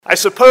I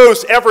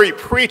suppose every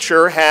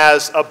preacher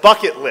has a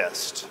bucket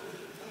list,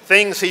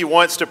 things he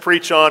wants to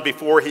preach on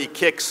before he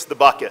kicks the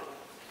bucket.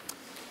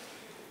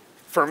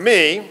 For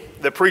me,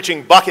 the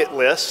preaching bucket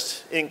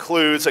list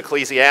includes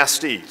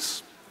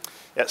Ecclesiastes.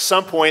 At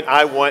some point,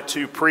 I want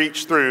to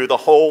preach through the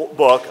whole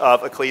book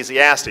of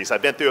Ecclesiastes.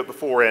 I've been through it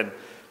before in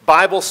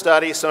Bible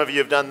study. Some of you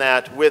have done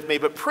that with me,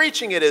 but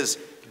preaching it is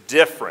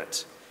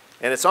different.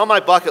 And it's on my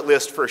bucket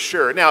list for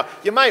sure. Now,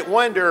 you might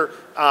wonder,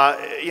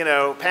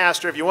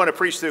 Pastor, if you want to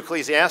preach through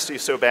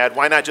Ecclesiastes so bad,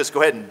 why not just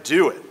go ahead and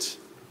do it?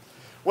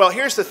 Well,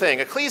 here's the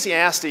thing.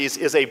 Ecclesiastes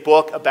is a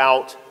book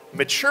about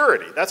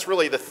maturity. That's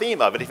really the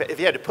theme of it. If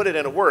you had to put it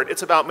in a word,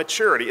 it's about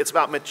maturity. It's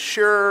about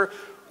mature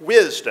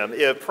wisdom.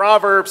 If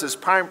Proverbs is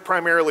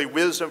primarily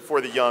wisdom for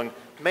the young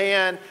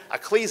man,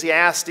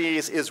 Ecclesiastes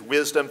is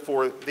wisdom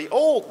for the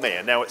old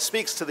man. Now, it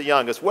speaks to the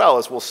young as well,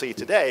 as we'll see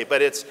today,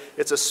 but it's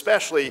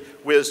especially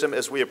wisdom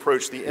as we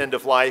approach the end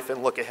of life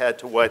and look ahead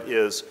to what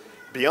is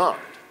beyond.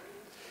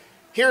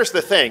 Here's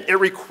the thing. It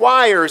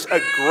requires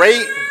a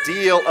great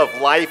deal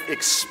of life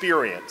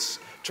experience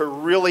to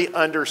really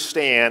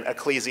understand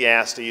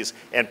Ecclesiastes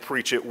and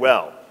preach it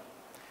well.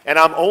 And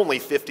I'm only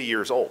 50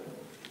 years old.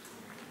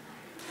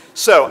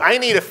 So I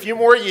need a few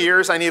more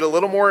years. I need a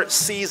little more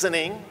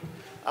seasoning.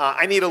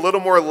 I need a little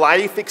more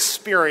life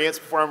experience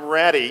before I'm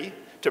ready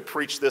to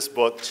preach this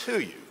book to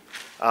you.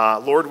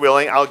 Lord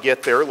willing, I'll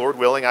get there. Lord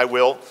willing, I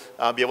will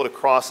be able to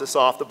cross this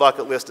off the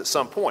bucket list at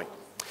some point.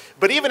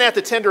 But even at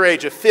the tender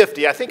age of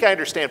 50, I think I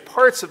understand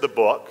parts of the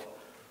book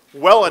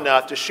well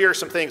enough to share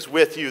some things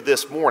with you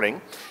this morning.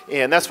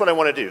 And that's what I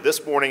want to do.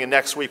 This morning and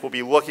next week, we'll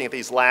be looking at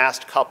these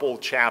last couple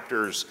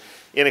chapters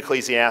in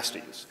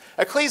Ecclesiastes.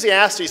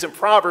 Ecclesiastes and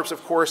Proverbs,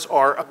 of course,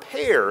 are a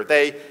pair.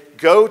 They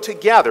go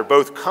together.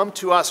 Both come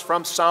to us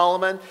from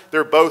Solomon.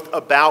 They're both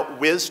about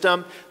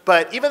wisdom.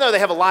 But even though they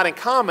have a lot in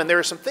common, there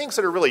are some things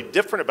that are really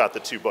different about the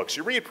two books.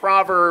 You read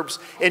Proverbs,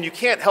 and you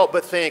can't help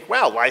but think,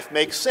 wow, life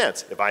makes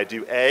sense. If I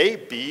do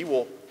A, B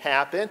will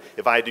happen.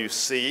 If I do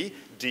C,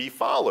 D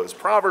follows.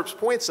 Proverbs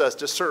points us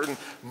to certain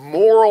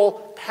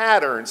moral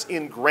patterns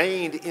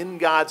ingrained in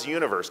God's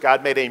universe.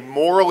 God made a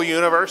moral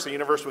universe, a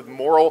universe with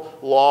moral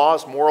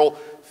laws, moral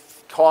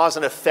cause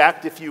and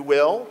effect, if you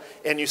will,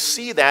 and you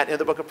see that in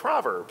the book of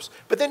Proverbs.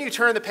 But then you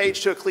turn the page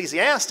to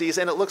Ecclesiastes,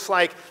 and it looks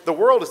like the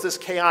world is this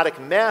chaotic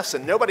mess,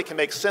 and nobody can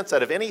make sense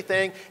out of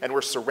anything, and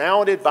we're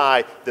surrounded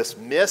by this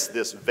mist,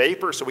 this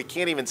vapor, so we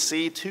can't even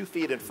see 2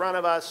 feet in front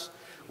of us.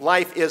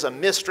 Life is a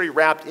mystery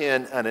wrapped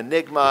in an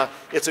enigma.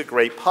 It's a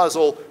great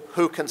puzzle.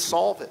 Who can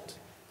solve it?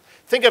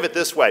 Think of it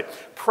this way.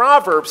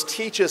 Proverbs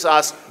teaches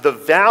us the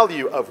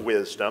value of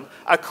wisdom.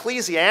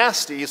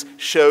 Ecclesiastes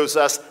shows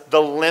us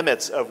the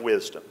limits of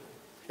wisdom.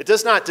 It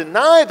does not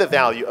deny the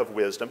value of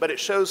wisdom, but it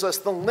shows us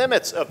the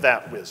limits of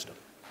that wisdom.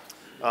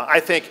 I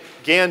think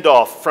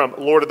Gandalf from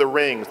the Lord of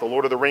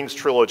the Rings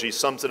trilogy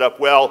sums it up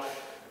well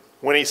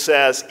when he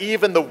says,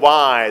 even the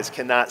wise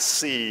cannot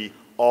see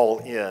all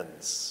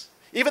ends.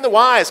 Even the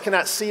wise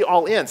cannot see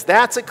all ends.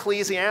 That's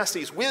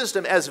Ecclesiastes.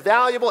 Wisdom, as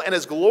valuable and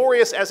as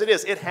glorious as it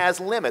is, it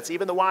has limits.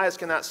 Even the wise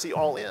cannot see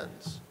all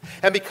ends.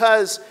 And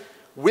because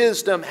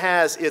wisdom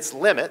has its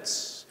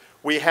limits,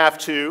 we have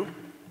to,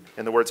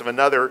 in the words of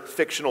another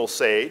fictional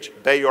sage,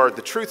 Bayard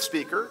the Truth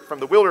Speaker from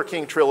the Wilder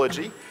King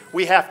trilogy,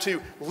 we have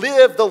to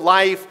live the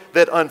life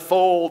that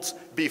unfolds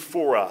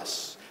before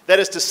us. That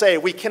is to say,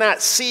 we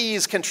cannot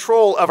seize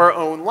control of our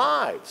own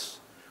lives.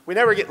 We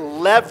never get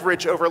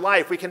leverage over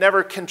life. We can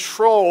never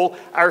control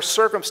our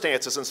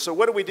circumstances. And so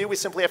what do? We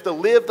simply have to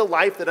live the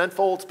life that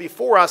unfolds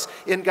before us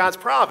in God's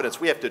providence.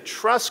 We have to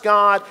trust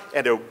God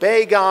and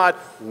obey God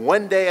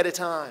one day at a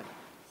time.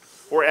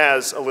 Or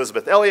as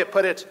Elizabeth Elliot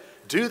put it,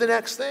 do the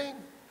next thing.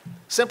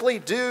 Simply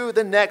do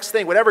the next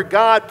thing. Whatever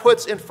God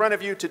puts in front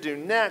of you to do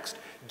next,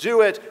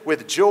 do it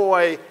with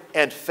joy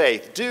and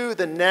faith. Do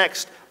the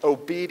next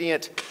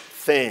obedient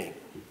thing.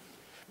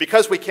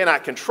 Because we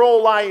cannot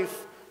control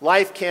life,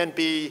 life can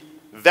be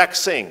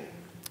vexing.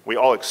 We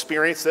all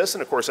experience this,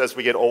 and of course, as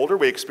we get older,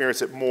 we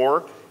experience it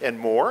more and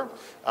more.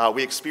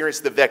 We experience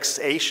the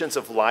vexations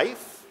of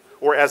life,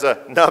 or as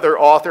another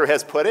author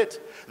has put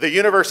it, the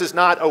universe is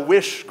not a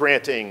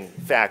wish-granting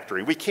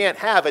factory. We can't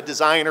have a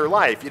designer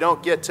life. You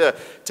don't get to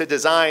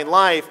design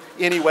life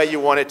any way you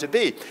want it to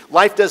be.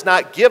 Life does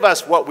not give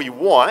us what we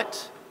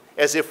want,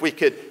 as if we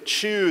could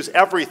choose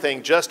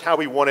everything just how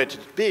we want it to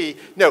be.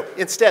 No,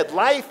 instead,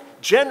 life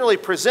generally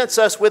presents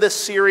us with a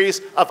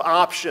series of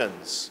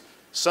options.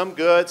 Some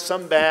good,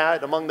 some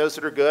bad. Among those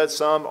that are good,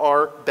 some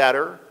are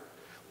better.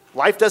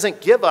 Life doesn't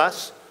give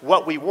us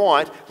what we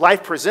want.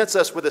 Life presents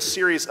us with a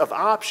series of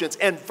options,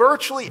 and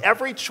virtually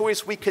every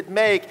choice we could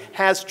make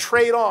has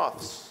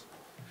trade-offs.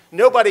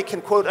 Nobody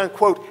can, quote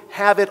unquote,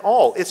 have it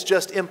all. It's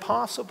just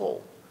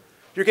impossible.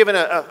 You're given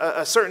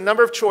a certain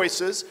number of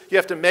choices. You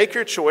have to make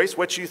your choice,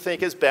 what you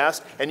think is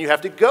best, and you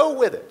have to go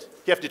with it.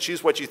 You have to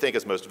choose what you think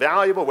is most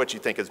valuable, what you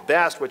think is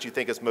best, what you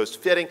think is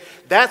most fitting.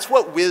 That's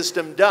what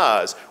wisdom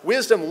does.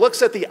 Wisdom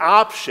looks at the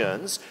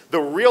options,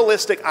 the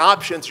realistic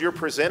options you're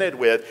presented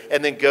with,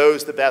 and then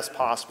goes the best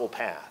possible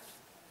path.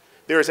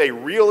 There is a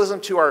realism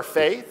to our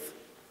faith,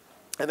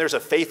 And there's a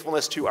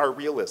faithfulness to our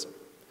realism.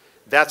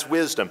 That's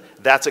wisdom.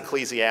 That's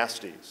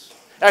Ecclesiastes.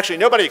 Actually,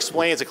 nobody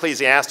explains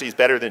Ecclesiastes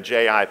better than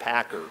J.I.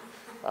 Packer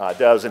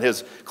does in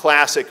his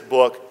classic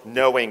book,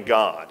 Knowing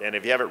God. And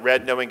if you haven't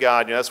read Knowing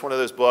God, that's one of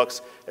those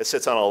books that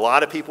sits on a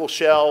lot of people's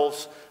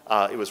shelves.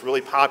 It was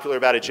really popular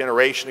about a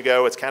generation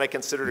ago. It's kind of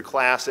considered a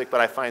classic,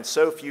 but I find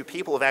so few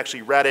people have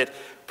actually read it.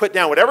 Put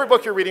down whatever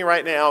book you're reading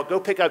right now, go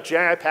pick up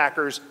J.I.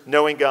 Packer's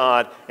Knowing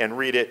God and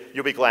read it.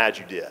 You'll be glad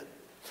you did.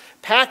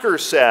 Packer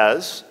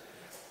says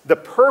the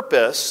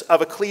purpose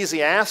of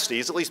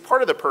Ecclesiastes, at least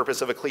part of the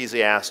purpose of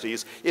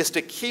Ecclesiastes, is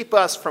to keep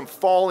us from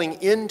falling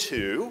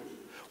into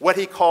what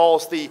he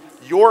calls the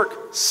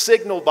York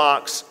signal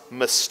box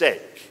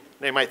mistake.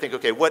 Now you might think,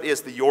 okay, what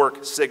is the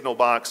York signal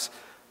box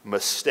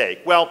mistake?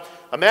 Well,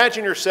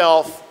 imagine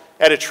yourself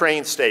at a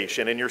train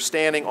station and you're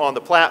standing on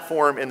the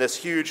platform in this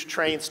huge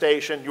train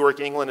station. York,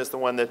 England is the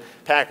one that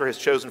Packer has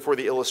chosen for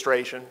the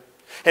illustration.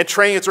 And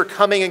trains are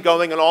coming and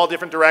going in all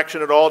different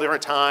directions at all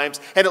different times.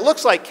 And it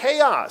looks like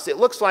chaos. It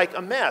looks like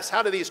a mess.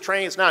 How do these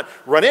trains not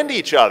run into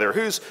each other?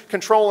 Who's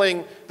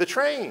controlling the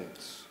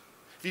trains?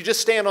 If you just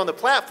stand on the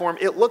platform,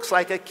 it looks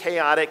like a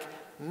chaotic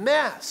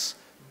mess.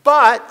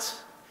 But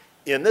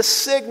in the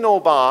signal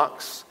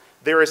box,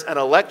 there is an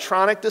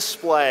electronic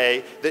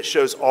display that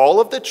shows all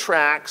of the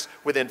tracks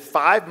within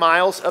 5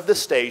 miles of the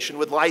station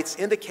with lights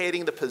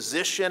indicating the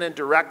position and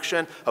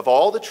direction of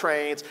all the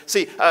trains.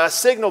 See, a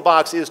signal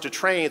box is to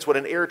trains what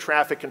an air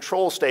traffic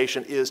control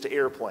station is to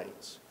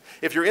airplanes.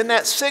 If you're in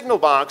that signal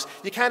box,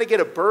 you kind of get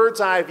a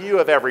bird's eye view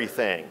of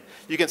everything.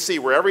 You can see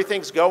where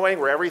everything's going,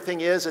 where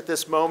everything is at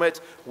this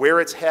moment, where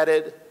it's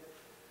headed.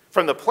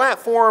 From the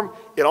platform,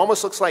 it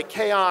almost looks like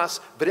chaos,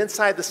 but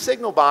inside the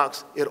signal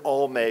box, it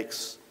all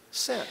makes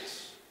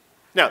sense.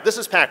 Now, this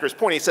is Packer's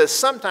point. He says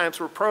sometimes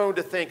we're prone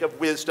to think of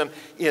wisdom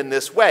in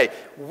this way.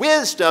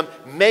 Wisdom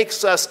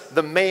makes us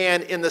the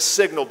man in the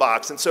signal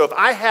box. And so if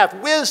I have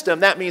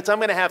wisdom, that means I'm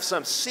going to have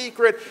some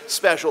secret,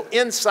 special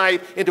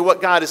insight into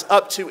what God is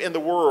up to in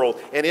the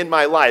world and in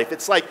my life.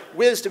 It's like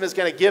wisdom is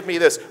going to give me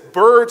this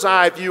bird's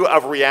eye view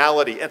of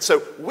reality. And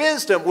so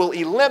wisdom will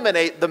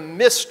eliminate the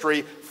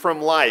mystery from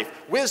life.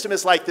 Wisdom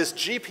is like this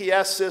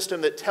GPS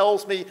system that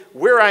tells me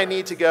where I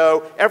need to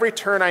go, every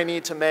turn I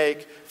need to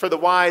make. For the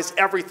wise,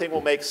 everything will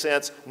make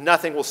sense.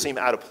 Nothing will seem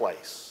out of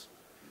place.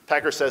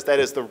 Packer says that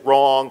is the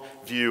wrong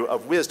view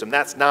of wisdom.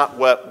 That's not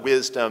what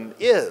wisdom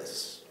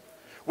is.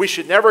 We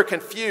should never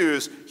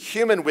confuse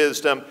human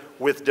wisdom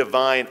with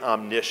divine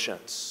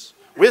omniscience.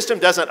 Wisdom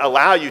doesn't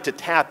allow you to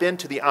tap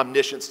into the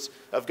omniscience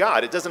of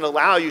God. It doesn't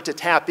allow you to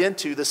tap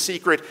into the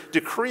secret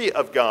decree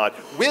of God.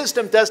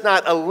 Wisdom does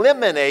not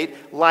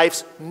eliminate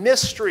life's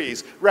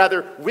mysteries.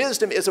 Rather,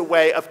 wisdom is a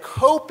way of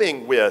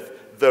coping with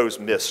those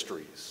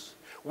mysteries.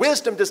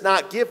 Wisdom does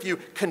not give you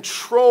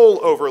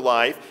control over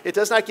life. It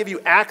does not give you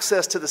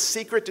access to the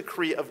secret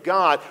decree of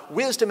God.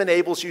 Wisdom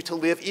enables you to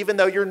live even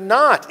though you're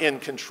not in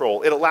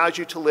control. It allows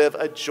you to live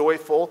a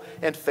joyful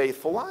and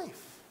faithful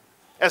life.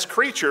 As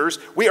creatures,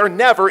 we are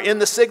never in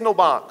the signal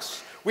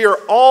box. We are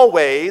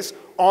always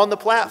on the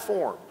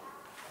platform.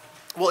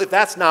 Well, if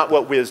that's not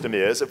what wisdom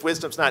is, if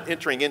wisdom's not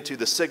entering into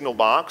the signal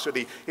box or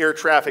the air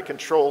traffic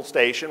control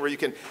station where you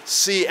can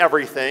see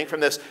everything from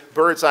this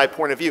bird's eye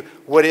point of view,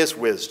 what is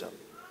wisdom?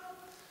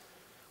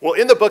 Well,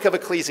 in the book of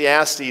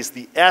Ecclesiastes,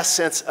 the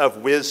essence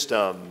of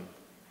wisdom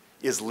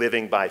is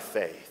living by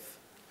faith.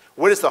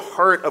 What is the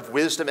heart of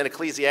wisdom in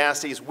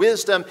Ecclesiastes?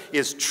 Wisdom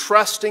is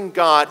trusting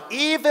God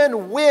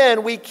even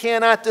when we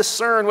cannot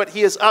discern what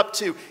He is up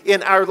to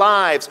in our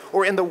lives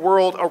or in the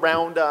world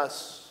around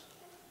us.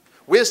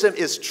 Wisdom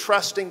is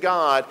trusting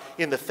God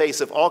in the face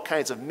of all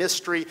kinds of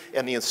mystery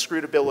and the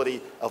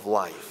inscrutability of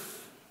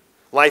life.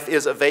 Life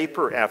is a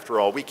vapor, after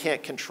all. We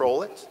can't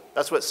control it.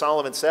 That's what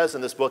Solomon says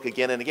in this book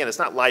again and again. It's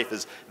not life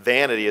is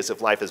vanity as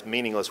if life is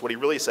meaningless. What he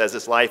really says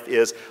is life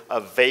is a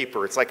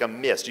vapor. It's like a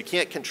mist. You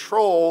can't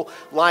control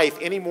life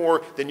any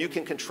more than you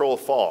can control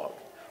fog.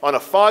 On a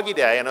foggy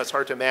day, I know it's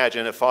hard to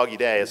imagine a foggy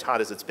day as hot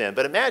as it's been,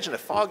 but imagine a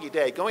foggy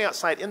day going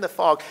outside in the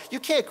fog.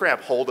 You can't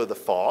grab hold of the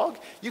fog.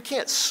 You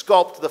can't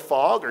sculpt the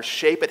fog or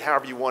shape it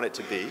however you want it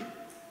to be.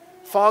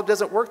 Fog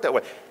doesn't work that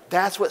way.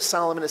 That's what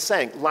Solomon is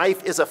saying.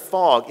 Life is a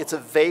fog. It's a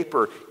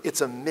vapor.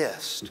 It's a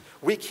mist.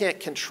 We can't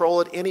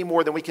control it any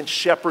more than we can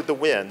shepherd the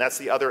wind. That's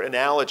the other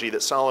analogy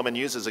that Solomon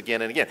uses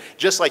again and again.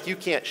 Just like you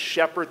can't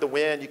shepherd the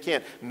wind, you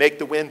can't make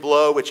the wind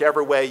blow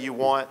whichever way you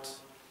want,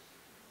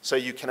 so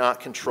you cannot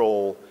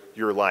control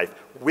your life.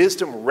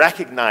 Wisdom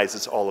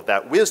recognizes all of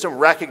that. Wisdom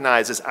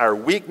recognizes our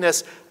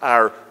weakness,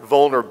 our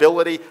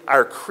vulnerability,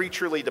 our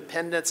creaturely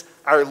dependence,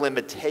 our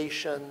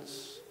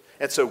limitations.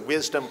 And so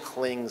wisdom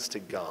clings to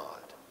God,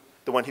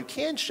 the one who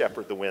can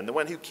shepherd the wind, the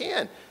one who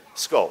can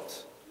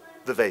sculpt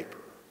the vapor.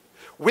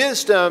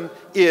 Wisdom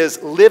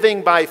is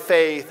living by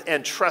faith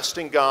and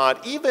trusting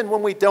God even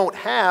when we don't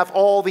have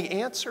all the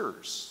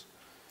answers.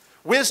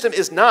 Wisdom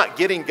is not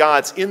getting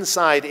God's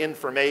inside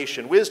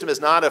information. Wisdom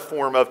is not a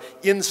form of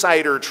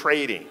insider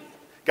trading.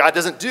 God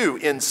doesn't do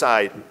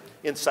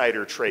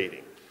insider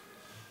trading.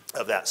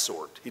 of that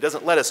sort. He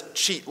doesn't let us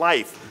cheat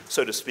life,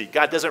 so to speak.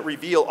 God doesn't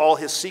reveal all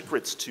his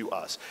secrets to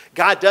us.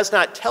 God does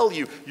not tell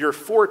you your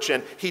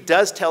fortune. He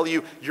does tell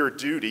you your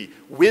duty.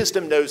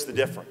 Wisdom knows the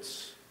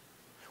difference.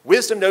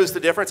 Wisdom knows the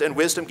difference, and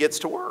wisdom gets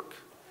to work,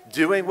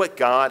 doing what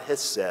God has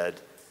said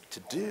to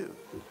do.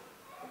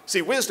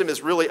 See, wisdom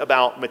is really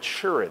about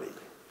maturity.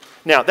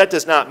 Now, that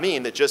does not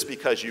mean that just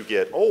because you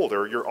get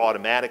older, you're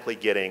automatically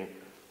getting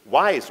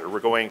wiser. We're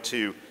going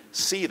to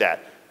see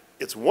that.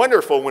 It's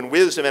wonderful when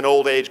wisdom and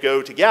old age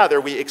go together.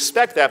 We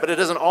expect that, but it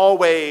doesn't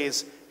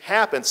always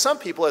happen. Some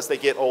people, as they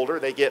get older,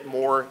 they get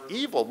more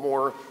evil,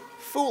 more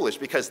foolish,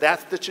 because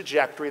that's the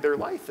trajectory their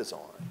life is on.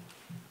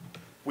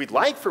 We'd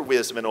like for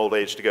wisdom and old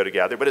age to go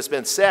together, but it's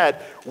been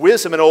said,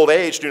 wisdom and old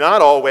age do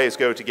not always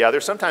go together.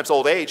 Sometimes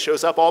old age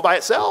shows up all by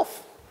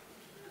itself.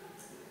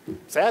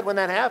 Sad when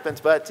that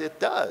happens, but it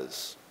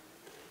does.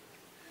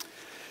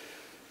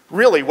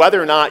 Really,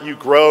 whether or not you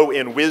grow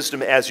in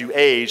wisdom as you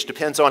age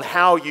depends on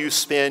how you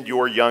spend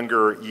your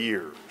younger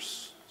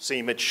years.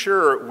 See,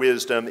 mature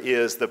wisdom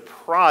is the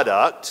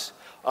product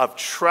of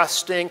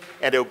trusting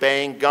and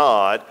obeying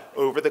God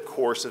over the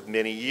course of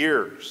many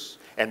years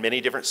and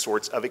many different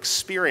sorts of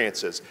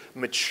experiences.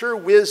 Mature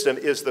wisdom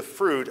is the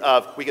fruit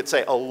of, we could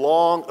say, a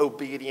long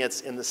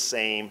obedience in the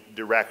same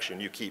direction.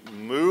 You keep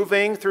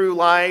moving through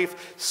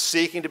life,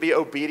 seeking to be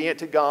obedient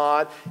to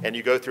God, and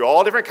you go through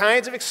all different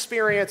kinds of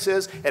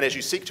experiences, and as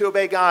you seek to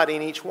obey God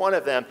in each one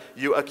of them,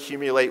 you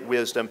accumulate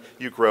wisdom,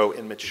 you grow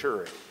in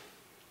maturity.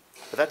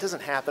 But that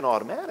doesn't happen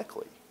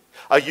automatically.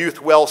 A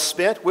youth well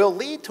spent will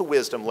lead to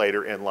wisdom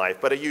later in life,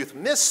 but a youth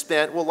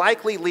misspent will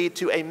likely lead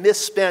to a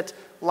misspent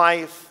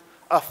life,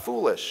 a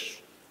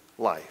foolish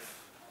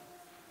life.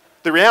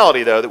 The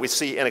reality, though, that we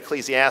see in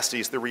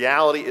Ecclesiastes, the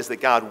reality is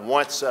that God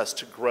wants us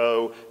to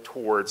grow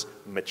towards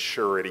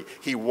maturity.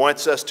 He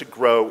wants us to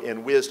grow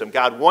in wisdom.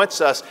 God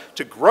wants us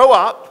to grow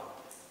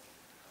up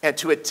and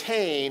to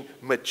attain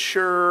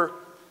mature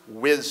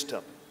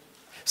wisdom.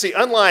 See,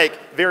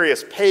 unlike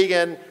various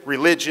pagan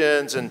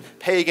religions and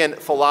pagan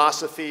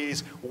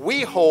philosophies,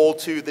 we hold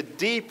to the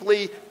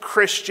deeply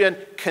Christian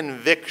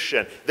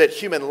conviction that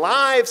human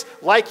lives,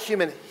 like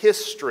human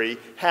history,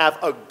 have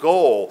a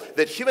goal,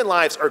 that human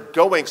lives are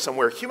going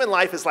somewhere. Human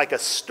life is like a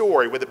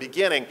story with a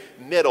beginning,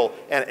 middle,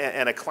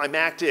 and a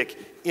climactic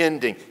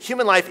ending.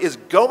 Human life is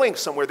going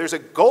somewhere. There's a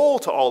goal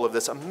to all of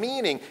this, a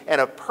meaning and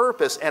a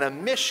purpose and a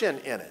mission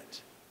in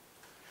it.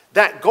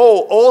 That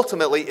goal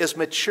ultimately is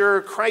mature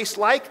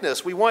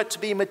Christ-likeness. We want to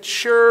be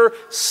mature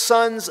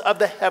sons of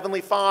the Heavenly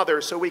Father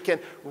so we can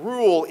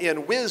rule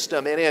in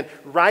wisdom and in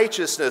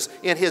righteousness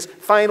in His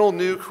final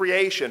new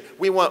creation.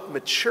 We want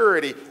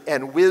maturity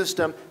and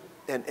wisdom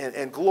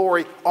and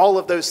glory, all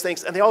of those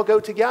things, and they all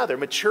go together.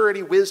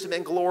 Maturity, wisdom,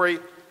 and glory,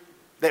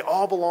 they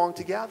all belong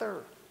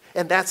together,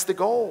 and that's the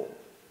goal.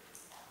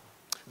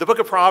 The book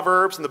of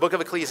Proverbs and the book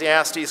of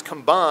Ecclesiastes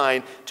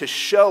combine to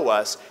show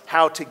us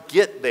how to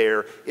get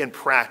there in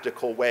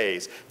practical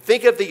ways.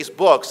 Think of these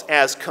books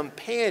as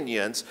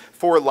companions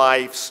for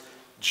life's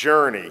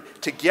journey.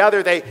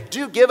 Together they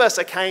do give us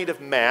a kind of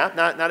map,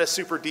 not a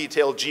super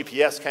detailed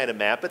GPS kind of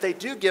map, but they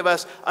do give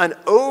us an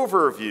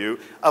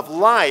overview of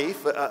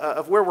life,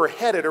 of where we're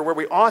headed or where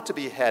we ought to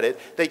be headed.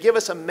 They give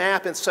us a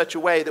map in such a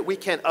way that we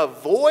can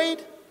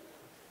avoid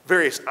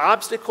various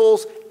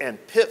obstacles and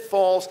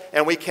pitfalls,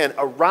 and we can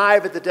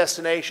arrive at the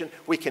destination.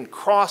 We can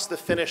cross the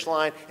finish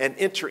line and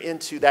enter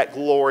into that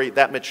glory,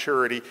 that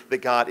maturity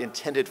that God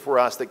intended for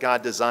us, that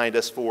God designed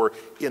us for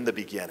in the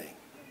beginning.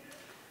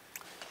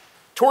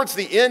 Towards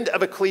the end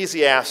of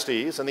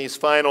Ecclesiastes, in these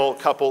final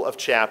couple of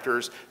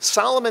chapters,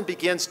 Solomon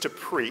begins to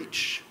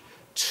preach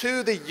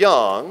to the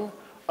young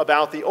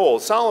about the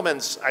old.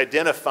 Solomon's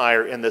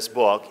identifier in this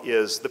book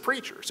is the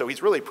preacher. So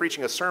he's really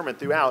preaching a sermon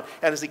throughout.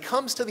 And as he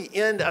comes to the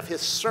end of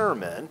his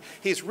sermon,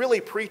 he's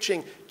really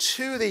preaching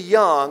to the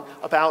young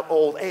about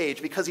old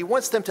age because he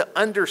wants them to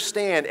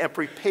understand and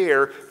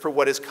prepare for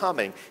what is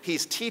coming.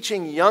 He's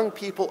teaching young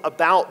people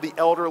about the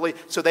elderly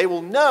so they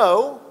will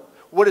know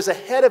what is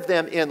ahead of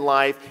them in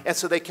life and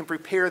so they can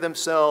prepare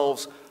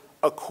themselves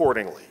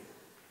accordingly.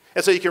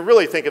 And so you can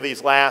really think of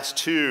these last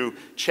two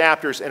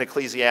chapters in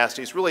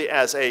Ecclesiastes really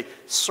as a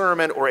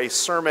sermon or a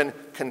sermon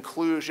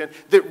conclusion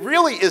that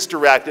really is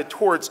directed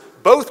towards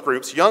both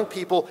groups, young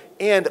people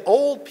and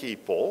old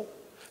people,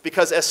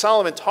 because as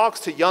Solomon talks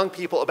to young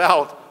people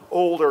about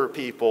older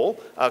people,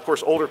 of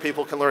course, older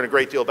people can learn a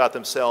great deal about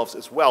themselves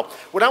as well.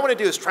 What I want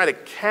to do is try to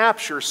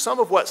capture some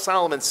of what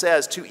Solomon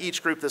says to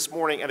each group this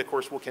morning, and of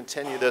course, we'll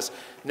continue this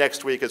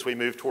next week as we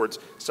move towards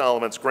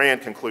Solomon's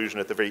grand conclusion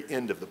at the very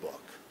end of the book.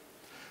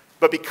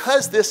 But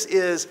because this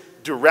is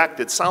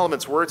directed,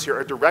 Solomon's words here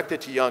are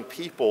directed to young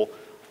people,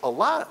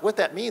 what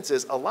that means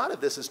is a lot of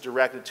this is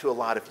directed to a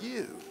lot of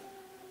you.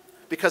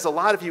 Because a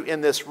lot of you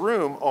in this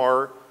room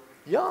are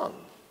young.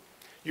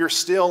 You're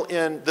still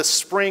in the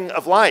spring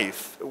of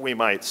life, we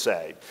might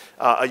say.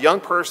 A young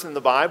person in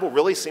the Bible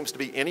really seems to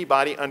be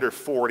anybody under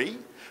 40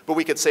 but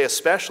we could say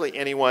especially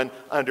anyone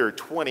under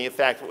 20. In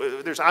fact,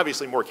 there's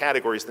obviously more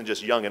categories than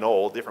just young and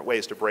old, different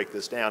ways to break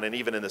this down. And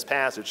even in this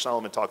passage,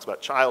 Solomon talks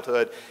about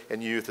childhood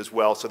and youth as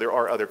well, so there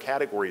are other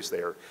categories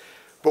there.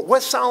 But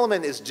what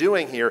Solomon is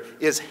doing here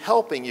is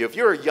helping you. If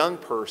you're a young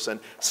person,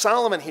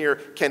 Solomon here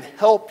can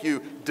help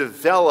you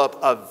develop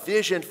a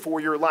vision for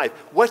your life,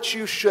 what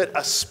you should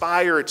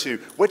aspire to,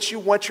 what you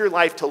want your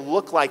life to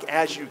look like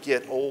as you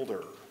get older.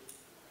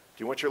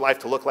 Do you want your life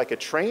to look like a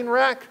train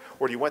wreck,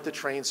 or do you want the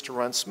trains to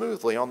run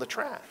smoothly on the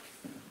track?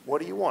 What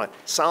do you want?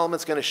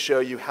 Solomon's going to show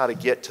you how to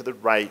get to the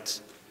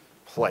right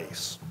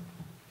place.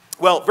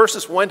 Well,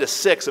 verses 1 to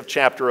 6 of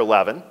chapter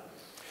 11,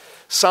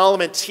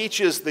 Solomon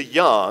teaches the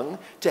young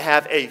to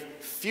have a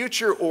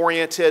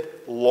future-oriented,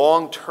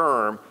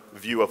 long-term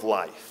view of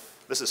life.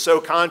 This is so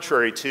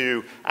contrary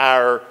to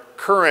our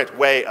current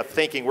way of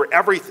thinking, where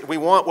we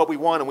want what we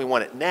want and we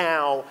want it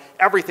now.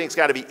 Everything's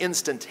got to be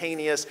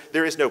instantaneous.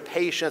 There is no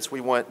patience.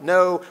 We want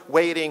no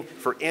waiting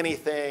for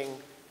anything.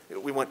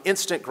 We want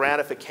instant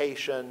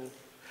gratification.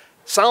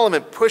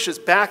 Solomon pushes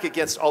back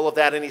against all of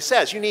that, and he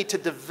says you need to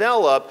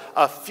develop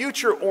a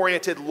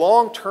future-oriented,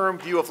 long-term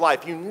view of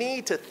life. You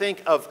need to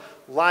think of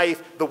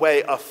life the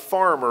way a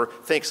farmer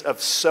thinks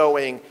of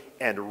sowing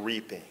and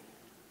reaping.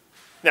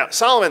 Now,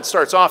 Solomon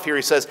starts off here,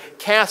 he says,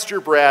 cast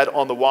your bread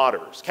on the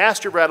waters.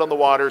 Cast your bread on the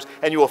waters,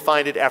 and you will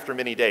find it after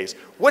many days.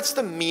 What's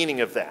the meaning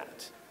of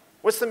that?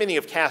 What's the meaning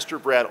of cast your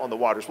bread on the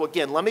waters? Well,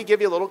 again, let me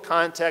give you a little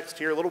context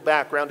here, a little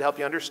background to help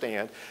you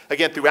understand.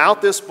 Again,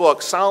 throughout this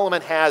book,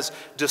 Solomon has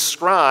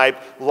described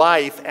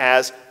life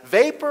as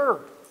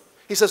vapor.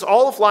 He says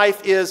all of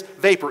life is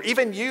vapor.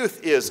 Even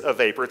youth is a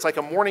vapor. It's like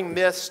a morning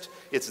mist.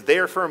 It's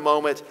there for a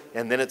moment,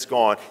 and then it's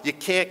gone. You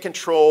can't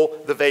control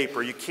the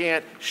vapor. You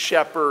can't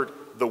shepherd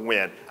the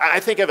wind. I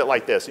think of it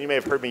like this, and you may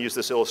have heard me use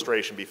this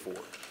illustration before.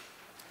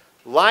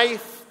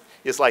 Life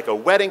is like a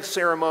wedding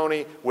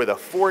ceremony with a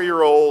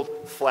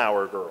 4-year-old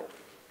flower girl.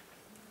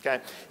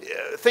 Okay?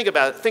 Think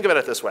about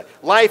it this way.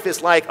 Life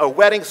is like a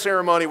wedding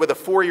ceremony with a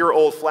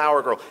 4-year-old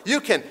flower girl.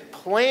 You can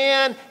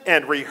plan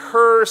and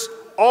rehearse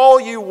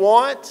all you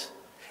want,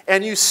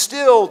 and you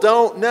still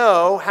don't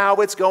know how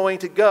it's going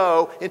to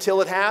go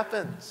until it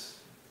happens.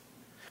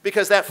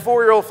 Because that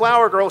 4-year-old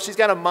flower girl, she's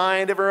got a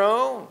mind of her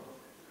own.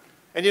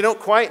 And you don't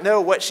quite know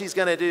what she's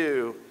going to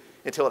do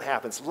until it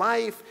happens.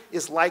 Life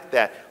is like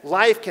that.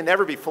 Life can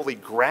never be fully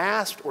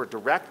grasped or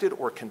directed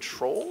or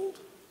controlled.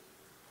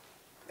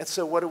 And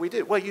so what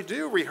do? Well, you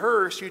do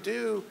rehearse, you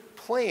do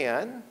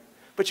plan,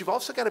 but you've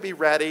also got to be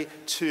ready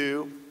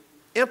to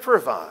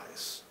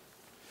improvise.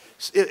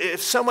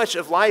 If so much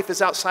of life is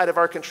outside of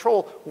our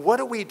control, what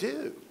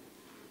do?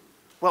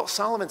 Well,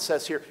 Solomon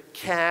says here,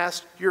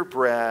 cast your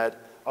bread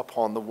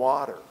upon the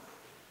water.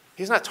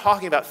 He's not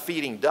talking about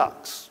feeding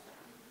ducks.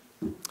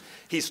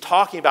 He's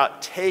talking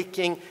about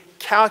taking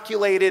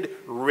calculated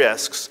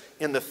risks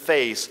in the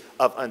face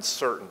of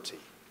uncertainty.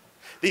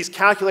 These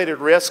calculated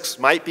risks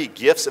might be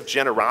gifts of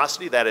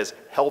generosity, that is,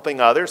 helping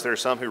others. There are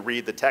some who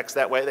read the text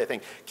that way. They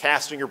think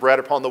casting your bread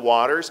upon the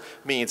waters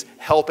means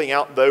helping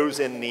out those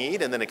in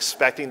need and then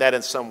expecting that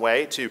in some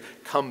way to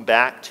come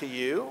back to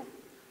you.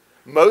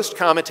 Most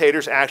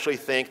commentators actually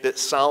think that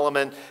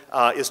Solomon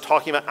is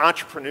talking about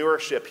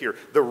entrepreneurship here,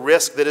 the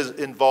risk that is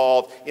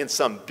involved in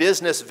some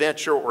business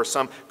venture or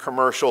some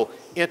commercial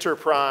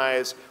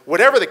enterprise.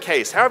 Whatever the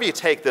case, however you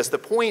take this, the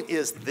point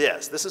is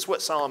this. This is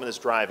what Solomon is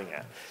driving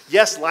at.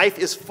 Yes, life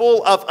is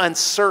full of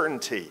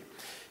uncertainty.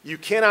 You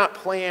cannot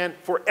plan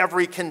for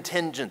every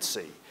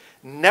contingency.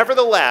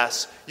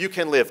 Nevertheless, you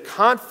can live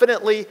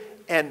confidently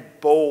and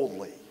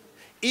boldly.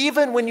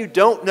 Even when you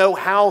don't know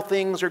how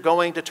things are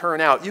going to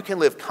turn out, you can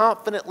live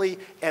confidently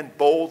and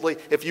boldly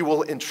if you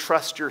will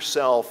entrust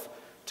yourself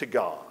to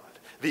God.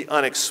 The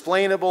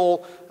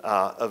unexplainable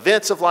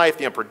events of life,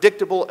 the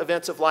unpredictable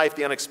events of life,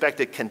 the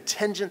unexpected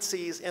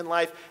contingencies in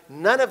life,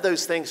 none of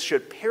those things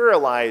should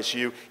paralyze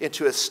you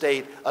into a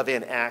state of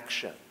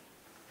inaction.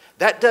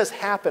 That does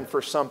happen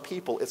for some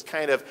people. It's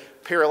kind of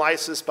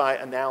paralysis by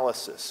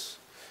analysis.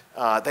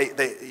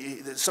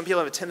 Some people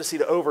have a tendency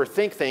to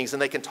overthink things,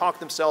 and they can talk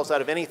themselves out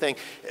of anything,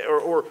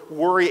 or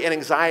worry and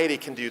anxiety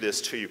can do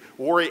this to you.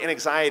 Worry and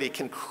anxiety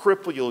can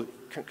cripple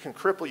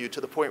you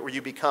to the point where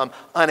you become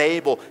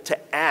unable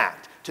to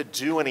act, to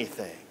do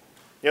anything.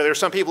 You know, there are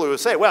some people who would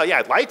say, well, yeah,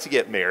 I'd like to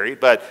get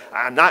married, but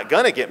I'm not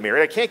going to get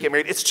married. I can't get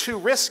married. It's too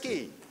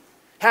risky.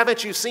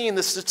 Haven't you seen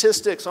the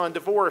statistics on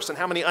divorce and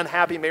how many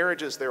unhappy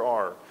marriages there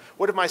are?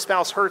 What if my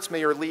spouse hurts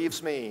me or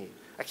leaves me?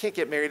 I can't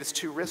get married. It's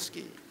too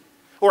risky.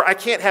 Or I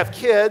can't have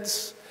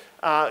kids.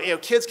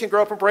 Kids can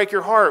grow up and break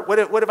your heart. What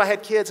if I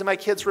had kids and my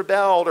kids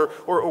rebelled?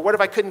 Or what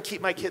if I couldn't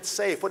keep my kids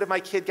safe? What if my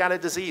kid got a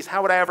disease?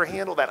 How would I ever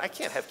handle that? I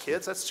can't have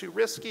kids. That's too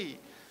risky.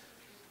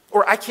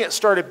 Or I can't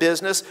start a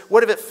business.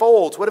 What if it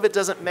folds? What if it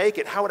doesn't make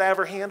it? How would I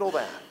ever handle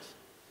that?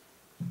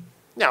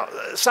 Now,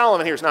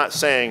 Solomon here is not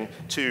saying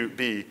to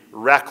be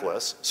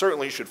reckless.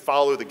 Certainly you should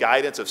follow the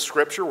guidance of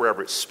Scripture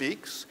wherever it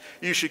speaks.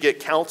 You should get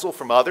counsel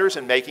from others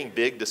in making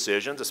big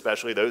decisions,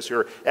 especially those who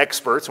are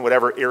experts in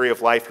whatever area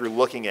of life you're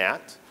looking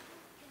at.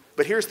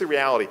 But here's the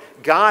reality.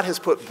 God has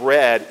put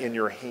bread in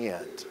your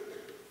hand.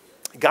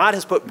 God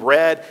has put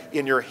bread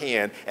in your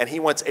hand, and he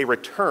wants a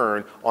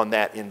return on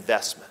that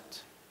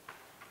investment.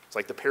 It's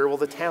like the parable of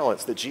the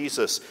talents that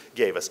Jesus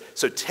gave us.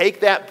 So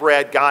take that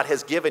bread God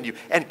has given you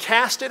and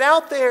cast it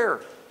out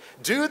there.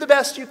 Do the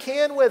best you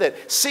can with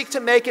it. Seek to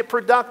make it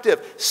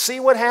productive. See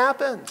what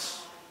happens.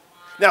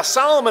 Now,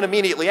 Solomon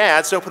immediately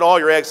adds, don't put all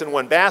your eggs in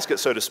one basket,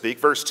 so to speak.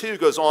 Verse 2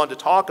 goes on to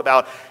talk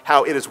about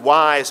how it is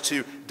wise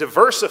to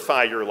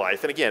diversify your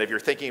life. And again, if you're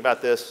thinking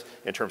about this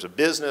in terms of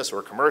business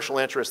or commercial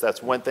interest,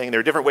 that's one thing. There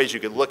are different ways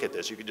you could look at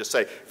this. You could just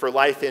say, for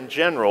life in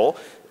general,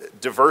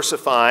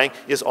 diversifying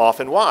is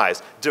often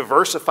wise.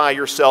 Diversify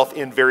yourself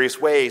in various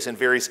ways, in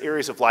various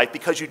areas of life,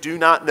 because you do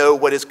not know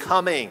what is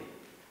coming.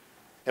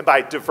 And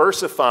by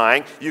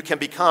diversifying, you can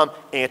become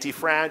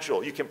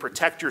anti-fragile. You can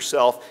protect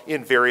yourself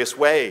in various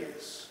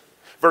ways.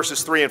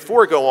 Verses 3 and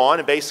 4 go on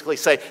and basically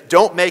say,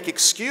 don't make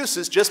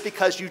excuses just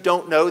because you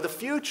don't know the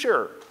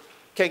future.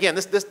 Okay, again,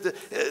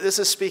 this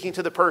is speaking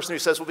to the person who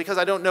says, well, because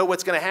I don't know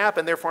what's going to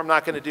happen, therefore I'm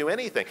not going to do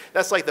anything.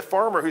 That's like the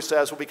farmer who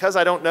says, well, because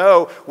I don't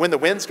know when the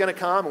wind's going to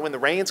come, and when the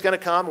rain's going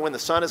to come, and when the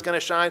sun is going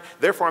to shine,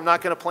 therefore I'm not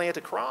going to plant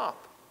a crop.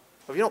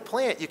 Well, if you don't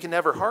plant, you can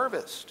never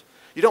harvest.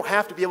 You don't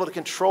have to be able to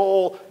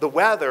control the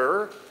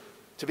weather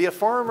to be a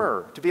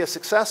farmer, to be a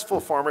successful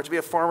farmer, to be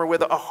a farmer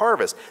with a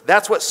harvest.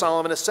 That's what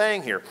Solomon is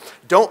saying here.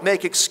 Don't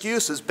make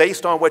excuses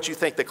based on what you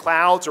think the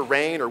clouds or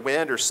rain or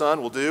wind or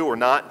sun will do or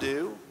not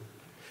do.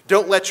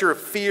 Don't let your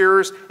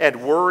fears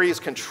and worries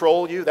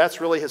control you.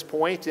 That's really his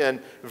point in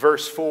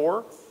verse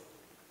 4.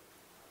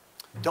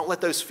 Don't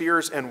let those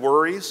fears and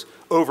worries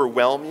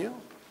overwhelm you.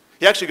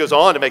 He actually goes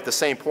on to make the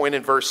same point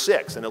in verse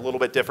 6 in a little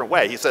bit different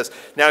way. He says,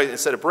 now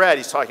instead of bread,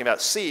 he's talking about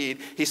seed.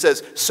 He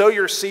says, sow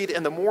your seed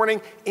in the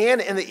morning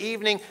and in the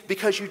evening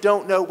because you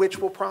don't know which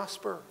will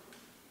prosper.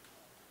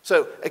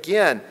 So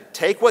again,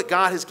 take what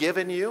God has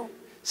given you,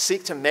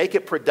 seek to make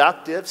it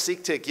productive,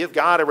 seek to give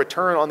God a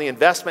return on the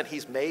investment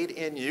he's made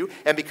in you.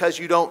 And because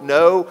you don't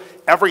know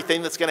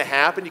everything that's going to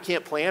happen, you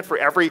can't plan for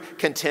every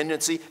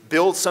contingency,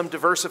 build some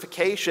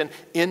diversification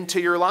into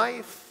your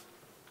life.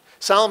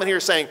 Solomon here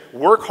is saying,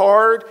 work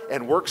hard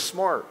and work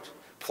smart.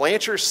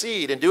 Plant your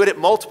seed and do it at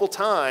multiple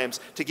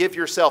times to give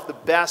yourself the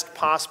best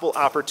possible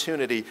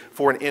opportunity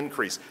for an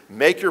increase.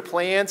 Make your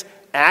plans,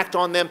 act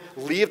on them,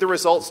 leave the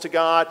results to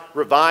God,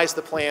 revise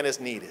the plan as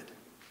needed.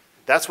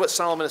 That's what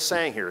Solomon is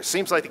saying here. It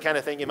seems like the kind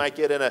of thing you might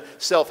get in a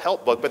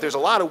self-help book, but there's a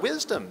lot of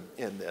wisdom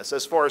in this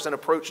as far as an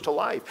approach to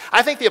life.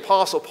 I think the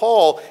Apostle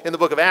Paul in the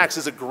book of Acts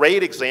is a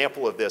great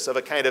example of this, of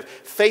a kind of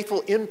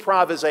faithful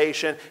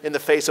improvisation in the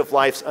face of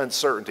life's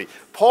uncertainty.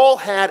 Paul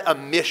had a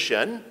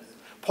mission.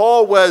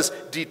 Paul was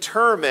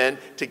determined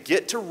to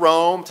get to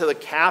Rome, to the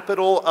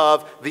capital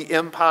of the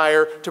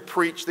empire, to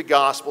preach the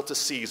gospel to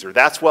Caesar.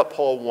 That's what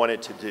Paul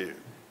wanted to do.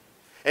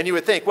 And you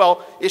would think,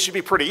 well, it should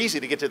be pretty easy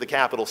to get to the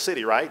capital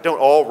city, right? Don't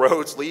all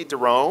roads lead to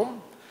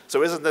Rome?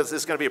 So isn't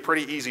this going to be a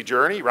pretty easy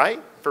journey,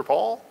 right, for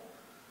Paul?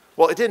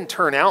 Well, it didn't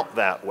turn out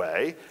that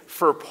way.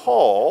 For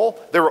Paul,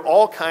 there were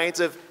all kinds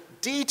of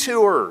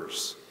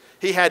detours.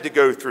 He had to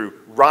go through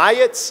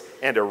riots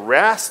and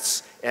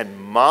arrests and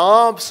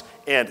mobs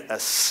and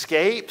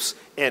escapes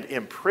and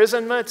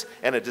imprisonment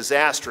and a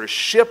disastrous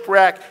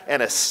shipwreck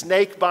and a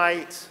snake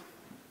bite,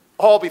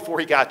 all before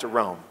he got to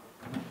Rome.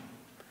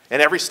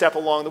 And every step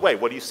along the way,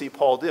 what do you see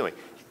Paul doing?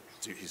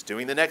 He's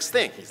doing the next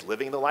thing. He's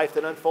living the life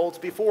that unfolds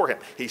before him.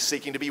 He's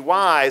seeking to be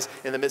wise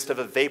in the midst of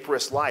a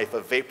vaporous life,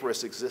 a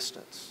vaporous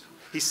existence.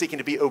 He's seeking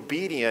to be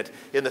obedient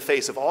in the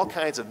face of all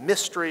kinds of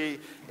mystery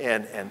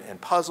and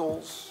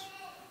puzzles.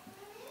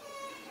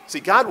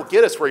 See, God will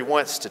get us where he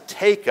wants to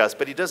take us,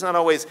 but he does not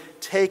always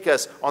take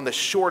us on the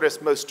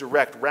shortest, most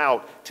direct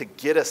route to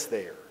get us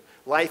there.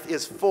 Life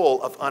is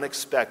full of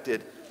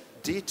unexpected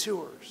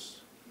detours.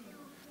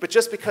 But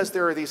just because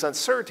there are these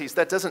uncertainties,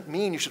 that doesn't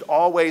mean you should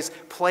always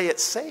play it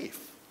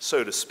safe,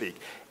 so to speak.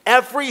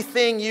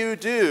 Everything you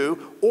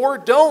do or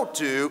don't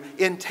do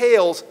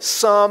entails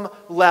some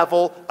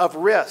level of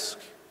risk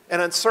and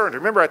uncertainty.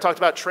 Remember, I talked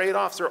about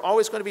trade-offs. There are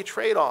always going to be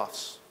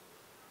trade-offs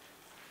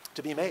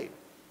to be made.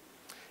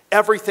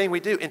 Everything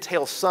we do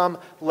entails some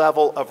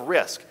level of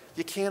risk.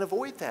 You can't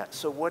avoid that.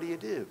 So what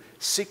do?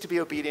 Seek to be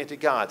obedient to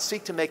God.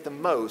 Seek to make the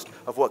most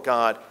of what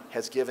God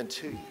has given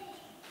to you.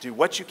 Do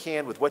what you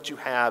can with what you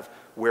have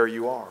where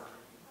you are.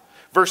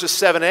 Verses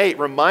 7 and 8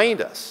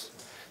 remind us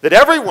that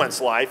everyone's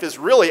life is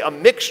really a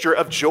mixture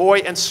of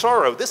joy and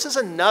sorrow. This is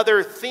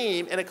another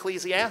theme in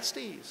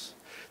Ecclesiastes.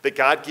 That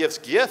God gives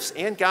gifts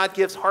and God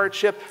gives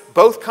hardship.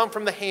 Both come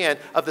from the hand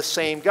of the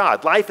same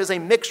God. Life is a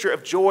mixture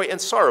of joy and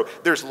sorrow.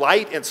 There's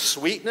light and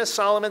sweetness,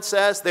 Solomon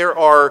says. There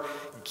are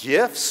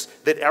gifts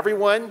that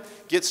everyone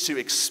gets to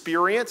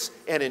experience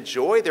and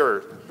enjoy.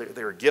 There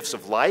are gifts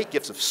of light,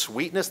 gifts of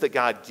sweetness that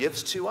God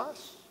gives to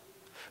us.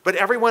 But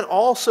everyone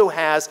also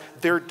has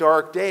their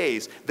dark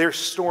days, their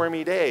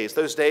stormy days,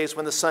 those days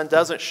when the sun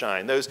doesn't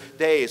shine, those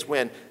days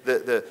when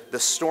the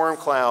storm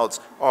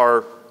clouds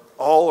are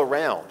all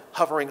around,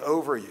 hovering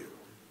over you.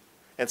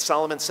 And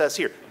Solomon says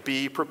here,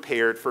 be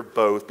prepared for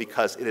both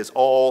because it is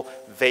all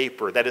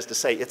vapor. That is to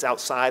say, it's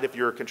outside of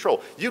your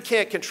control. You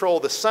can't control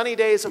the sunny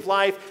days of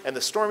life and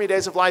the stormy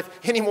days of life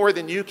any more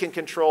than you can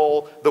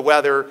control the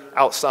weather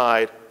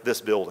outside this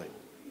building.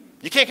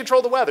 You can't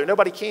control the weather.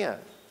 Nobody can.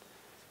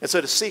 And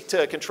so to seek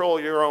to control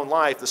your own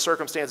life, the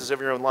circumstances of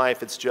your own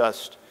life, it's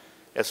just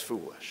as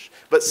foolish.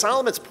 But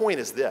Solomon's point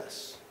is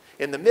this.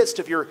 In the midst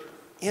of your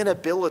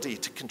inability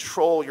to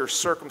control your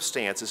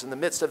circumstances, in the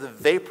midst of the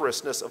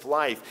vaporousness of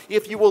life,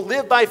 if you will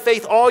live by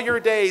faith all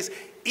your days,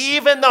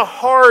 even the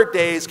hard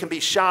days can be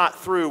shot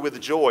through with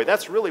joy.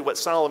 That's really what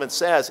Solomon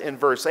says in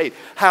verse 8.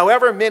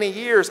 However many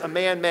years a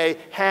man may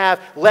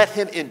have, let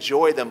him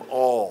enjoy them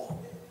all.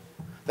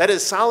 That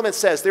is, Solomon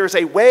says there's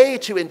a way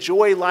to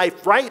enjoy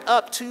life right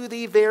up to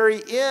the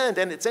very end.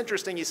 And it's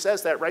interesting, he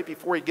says that right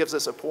before he gives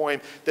us a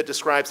poem that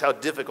describes how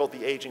difficult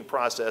the aging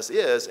process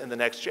is in the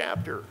next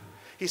chapter.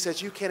 He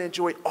says you can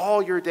enjoy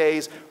all your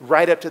days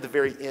right up to the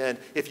very end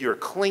if you're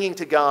clinging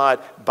to God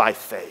by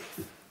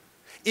faith.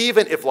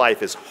 Even if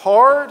life is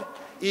hard,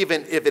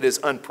 even if it is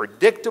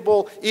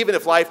unpredictable, even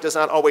if life does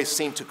not always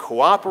seem to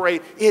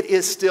cooperate, it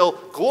is still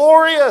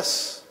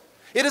glorious.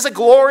 It is a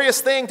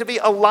glorious thing to be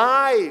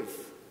alive.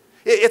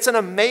 It's an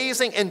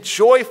amazing and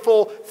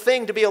joyful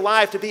thing to be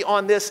alive, to be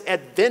on this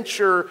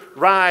adventure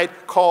ride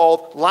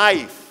called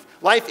life.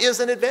 Life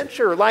is an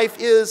adventure. Life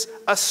is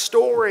a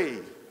story.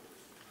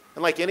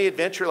 And like any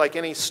adventure, like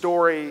any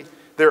story,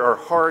 there are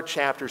hard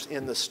chapters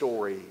in the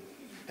story.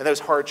 And those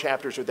hard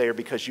chapters are there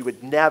because you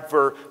would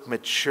never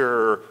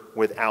mature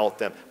without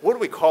them. What do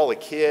we call a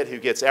kid who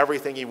gets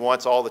everything he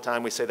wants all the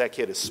time? We say that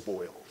kid is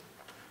spoiled.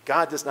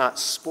 God does not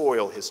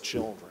spoil his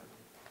children.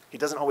 He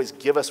doesn't always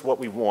give us what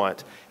we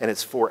want, and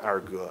it's for our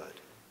good.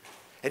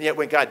 And yet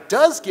when God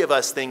does give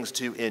us things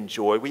to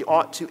enjoy, we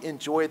ought to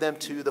enjoy them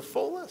to the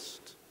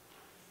fullest.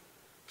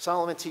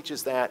 Solomon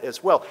teaches that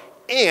as well.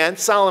 And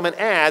Solomon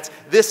adds,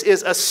 this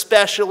is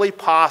especially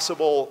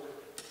possible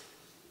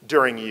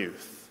during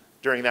youth,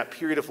 during that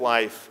period of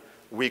life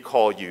we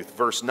call youth.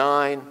 Verse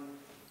 9,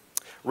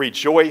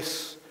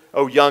 rejoice,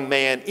 O young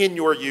man, in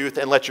your youth,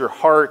 and let your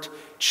heart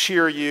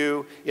cheer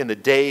you in the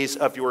days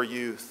of your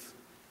youth.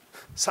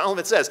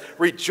 Solomon says,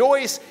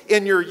 rejoice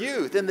in your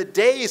youth, in the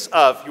days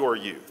of your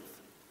youth.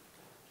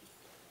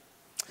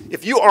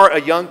 If you are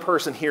a young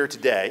person here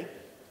today,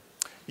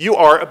 you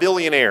are a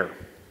billionaire.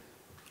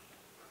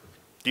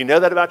 Do you know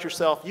that about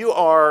yourself? You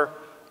are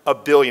a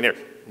billionaire.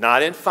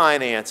 Not in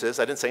finances.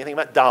 I didn't say anything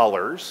about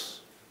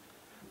dollars.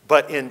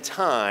 But in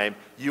time,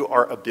 you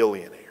are a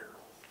billionaire.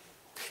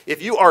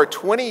 If you are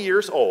 20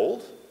 years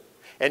old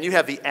and you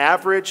have the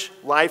average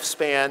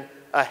lifespan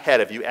ahead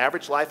of you,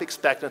 average life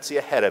expectancy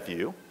ahead of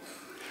you,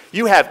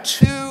 you have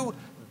 2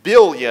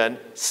 billion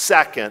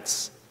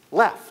seconds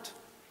left.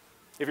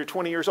 If you're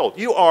 20 years old,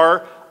 you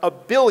are a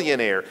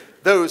billionaire.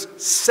 Those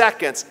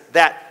seconds,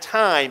 that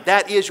time,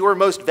 that is your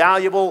most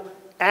valuable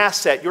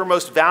asset, your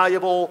most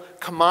valuable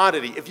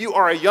commodity. If you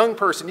are a young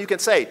person, you can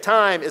say,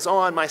 time is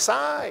on my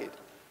side.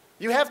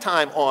 You have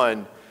time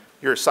on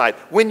your side.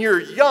 When you're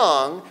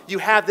young, you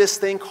have this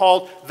thing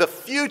called the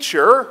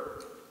future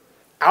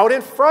out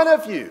in front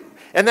of you.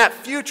 And that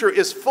future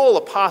is full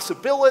of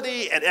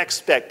possibility and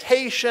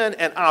expectation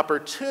and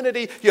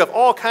opportunity. You have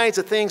all kinds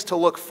of things to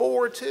look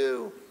forward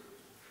to.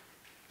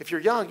 If you're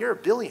young, you're a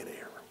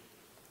billionaire.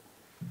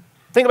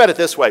 Think about it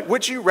this way.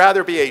 Would you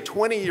rather be a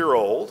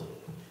 20-year-old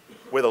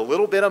with a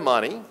little bit of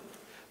money,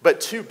 but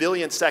 2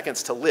 billion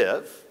seconds to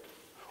live,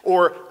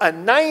 or a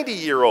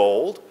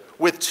 90-year-old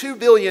with $2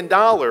 billion,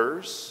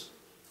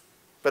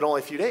 but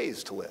only a few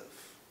days to live?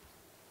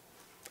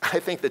 I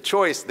think the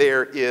choice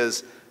there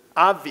is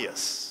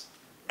obvious.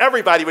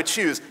 Everybody would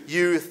choose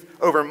youth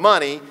over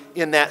money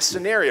in that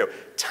scenario.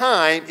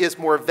 Time is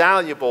more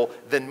valuable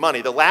than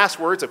money. The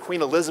last words of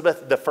Queen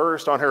Elizabeth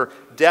I on her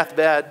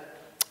deathbed,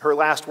 her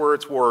last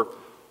words were,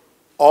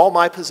 all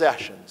my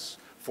possessions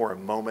for a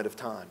moment of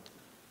time.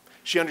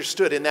 She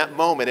understood in that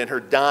moment, in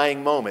her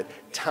dying moment,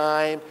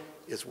 time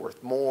is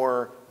worth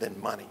more than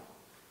money.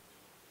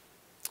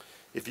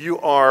 If you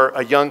are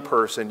a young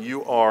person,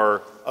 you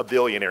are a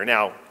billionaire.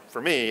 Now,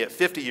 for me, at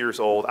 50 years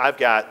old, I've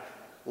got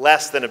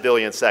less than 1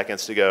 billion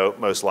seconds to go,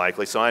 most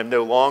likely, so I'm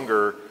no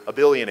longer a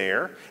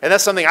billionaire. And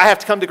that's something I have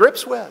to come to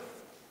grips with.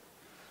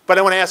 But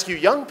I want to ask you,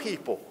 young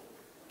people,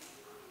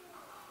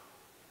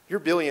 you're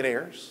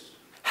billionaires.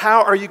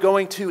 How are you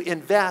going to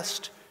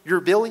invest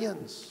your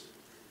billions?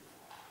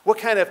 What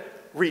kind of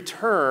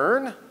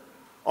return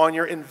on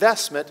your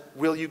investment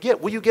will you get?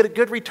 Will you get a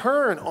good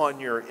return on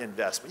your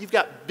investment? You've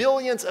got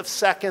billions of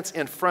seconds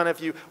in front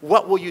of you.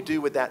 What will you do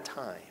with that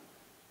time?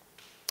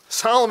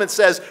 Solomon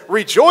says,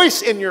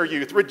 rejoice in your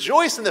youth.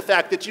 Rejoice in the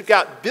fact that you've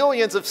got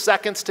billions of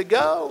seconds to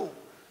go.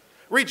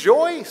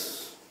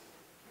 Rejoice.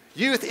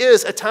 Youth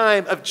is a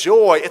time of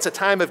joy. It's a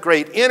time of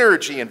great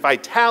energy and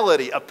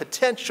vitality, of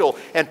potential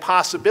and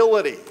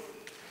possibility.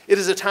 It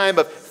is a time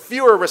of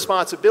fewer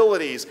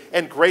responsibilities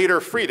and greater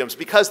freedoms.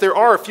 Because there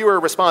are fewer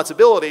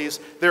responsibilities,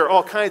 there are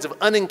all kinds of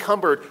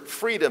unencumbered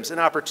freedoms and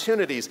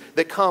opportunities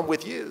that come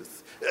with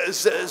youth.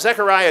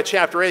 Zechariah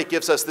chapter 8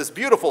 gives us this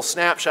beautiful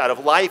snapshot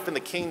of life in the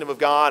kingdom of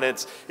God.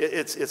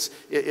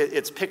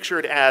 It's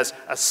pictured as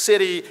a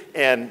city,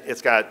 and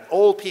it's got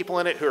old people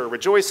in it who are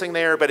rejoicing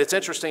there. But it's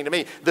interesting to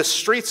me, the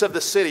streets of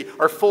the city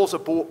are full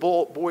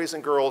of boys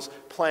and girls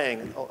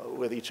playing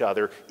with each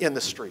other in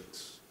the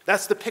streets.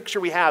 That's the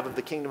picture we have of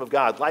the kingdom of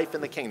God, life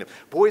in the kingdom.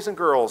 Boys and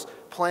girls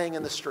playing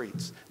in the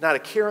streets. Not a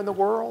care in the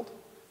world,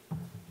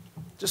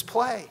 just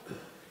play.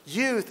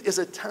 Youth is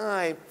a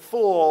time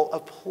full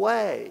of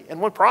play.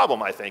 And one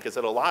problem, I think, is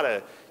that a lot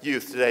of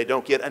youth today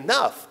don't get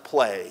enough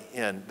play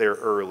in their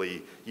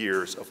early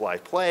years of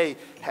life. Play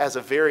has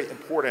a very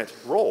important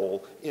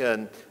role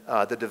in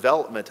the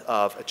development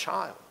of a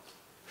child.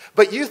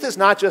 But youth is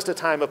not just a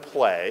time of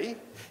play.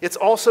 It's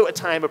also a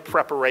time of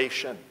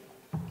preparation.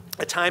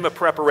 A time of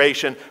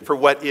preparation for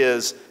what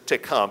is to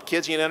come.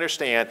 Kids, you need to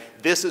understand,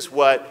 this is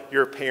what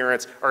your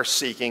parents are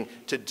seeking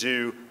to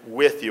do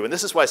with you. And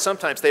this is why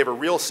sometimes they have a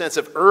real sense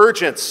of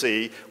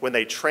urgency when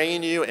they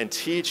train you and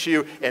teach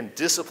you and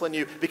discipline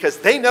you, because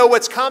they know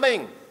what's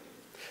coming.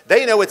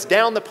 They know it's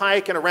down the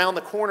pike and around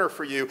the corner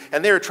for you,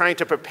 and they're trying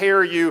to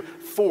prepare you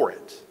for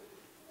it.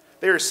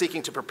 They are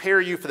seeking to prepare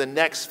you for the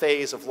next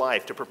phase of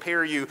life, to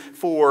prepare you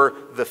for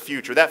the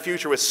future. That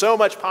future with so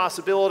much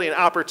possibility and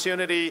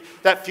opportunity,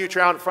 that future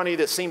out in front of you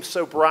that seems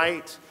so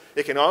bright,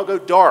 it can all go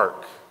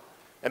dark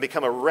and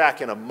become a wreck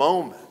in a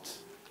moment.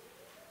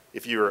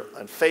 If you're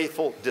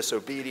unfaithful,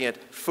 disobedient,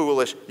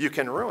 foolish, you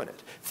can ruin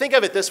it. Think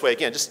of it this way,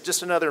 again,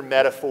 just another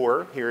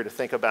metaphor here to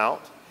think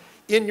about.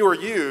 In your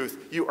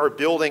youth, you are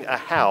building a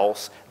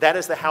house. That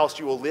is the house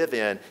you will live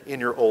in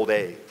your old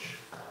age.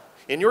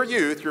 In your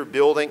youth, you're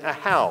building a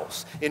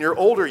house. In your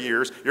older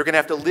years, you're going to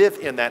have to live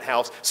in that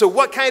house. So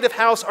what kind of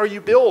house are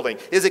you building?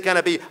 Is it going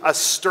to be a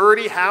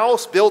sturdy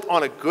house built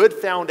on a good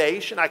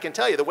foundation? I can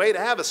tell you, the way to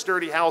have a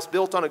sturdy house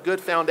built on a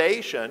good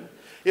foundation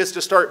is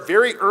to start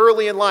very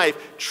early in life,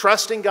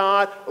 trusting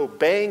God,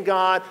 obeying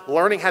God,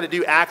 learning how to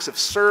do acts of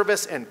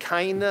service and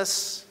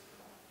kindness.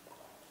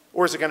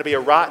 Or is it going to be a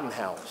rotten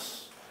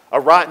house?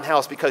 A rotten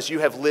house because you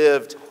have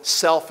lived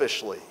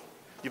selfishly.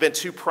 You've been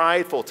too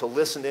prideful to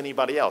listen to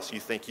anybody else.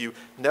 You think you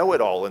know it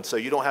all, and so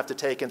you don't have to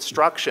take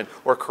instruction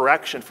or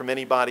correction from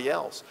anybody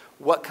else.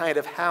 What kind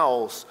of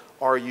house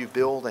are you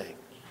building?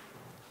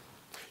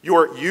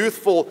 Your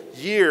youthful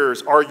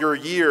years are your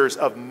years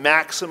of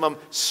maximum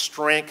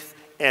strength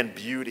and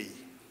beauty.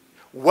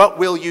 What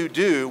will you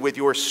do with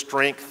your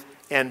strength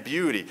and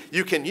beauty?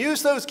 You can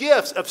use those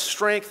gifts of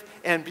strength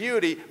and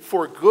beauty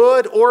for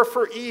good or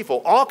for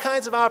evil. All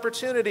kinds of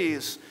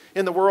opportunities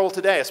in the world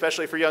today,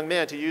 especially for young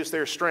men to use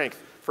their strength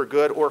for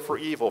good or for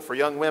evil, for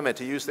young women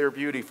to use their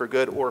beauty for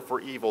good or for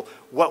evil.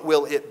 What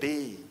will it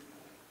be?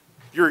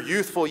 Your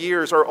youthful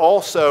years are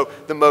also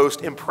the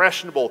most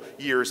impressionable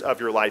years of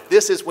your life.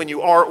 This is when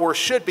you are or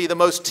should be the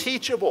most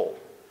teachable.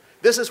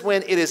 This is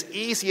when it is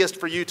easiest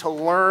for you to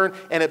learn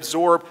and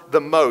absorb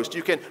the most.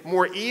 You can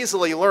more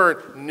easily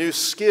learn new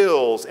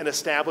skills and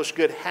establish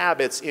good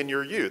habits in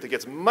your youth. It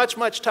gets much,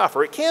 much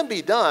tougher. It can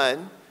be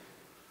done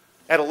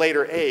at a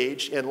later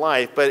age in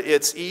life, but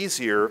it's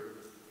easier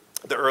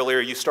the earlier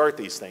you start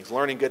these things,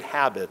 learning good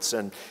habits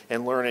and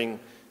learning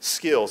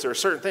skills. There are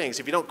certain things,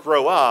 if you don't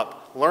grow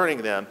up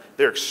learning them,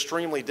 they're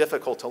extremely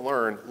difficult to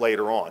learn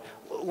later on.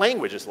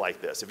 Languages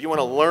like this. If you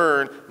want to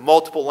learn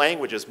multiple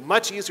languages,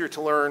 much easier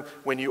to learn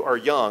when you are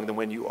young than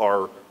when you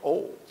are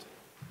old.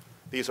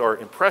 These are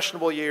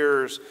impressionable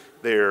years,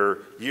 they're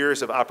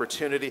years of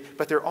opportunity,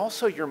 but they're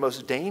also your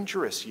most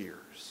dangerous years.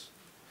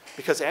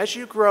 Because as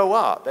you grow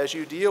up, as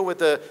you deal with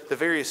the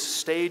various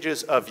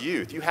stages of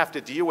youth, you have to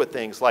deal with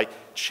things like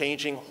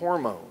changing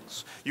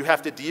hormones. You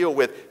have to deal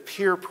with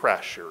peer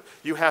pressure.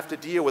 You have to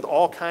deal with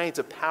all kinds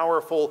of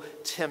powerful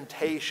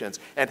temptations.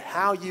 And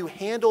how you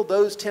handle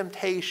those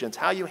temptations,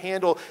 how you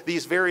handle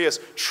these various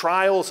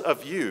trials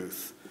of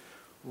youth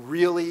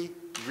really,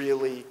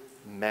 really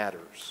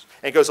matters.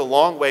 And it goes a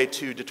long way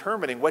to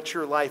determining what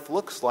your life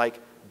looks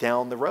like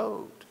down the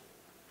road.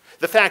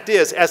 The fact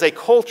is, as a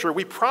culture,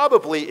 we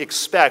probably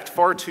expect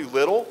far too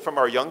little from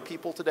our young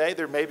people today.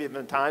 There may have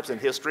been times in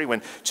history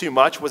when too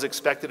much was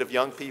expected of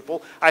young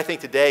people. I think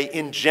today,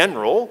 in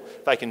general,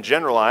 if I can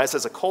generalize,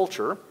 as a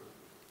culture,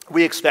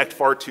 we expect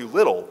far too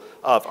little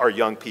of our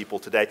young people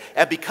today.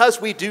 And because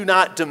we do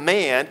not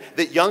demand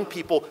that young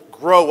people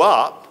grow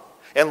up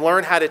and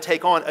learn how to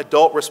take on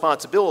adult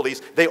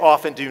responsibilities, they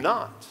often do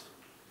not.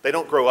 They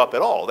don't grow up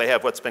at all. They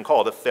have what's been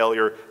called a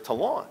failure to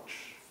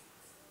launch.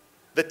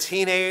 The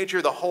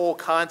teenager, the whole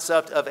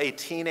concept of a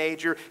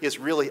teenager is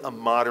really a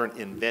modern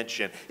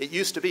invention. It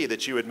used to be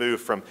that you would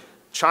move from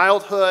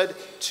childhood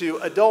to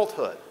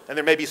adulthood. And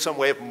there may be some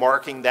way of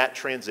marking that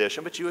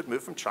transition, but you would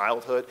move from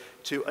childhood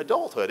to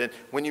adulthood. And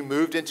when you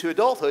moved into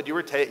adulthood, you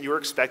were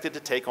expected to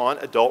take on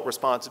adult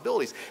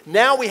responsibilities.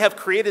 Now we have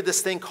created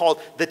this thing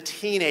called the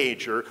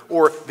teenager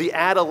or the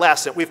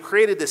adolescent. We've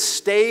created this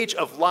stage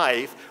of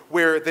life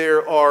where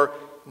there are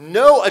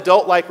no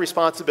adult-like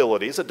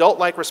responsibilities.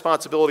 Adult-like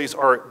responsibilities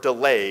are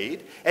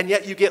delayed, and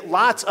yet you get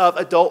lots of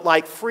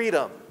adult-like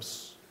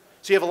freedoms.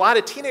 So you have a lot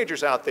of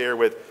teenagers out there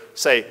with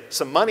say,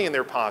 some money in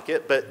their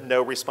pocket, but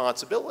no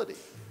responsibility.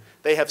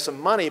 They have some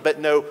money, but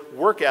no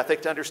work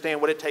ethic to understand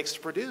what it takes to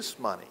produce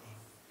money.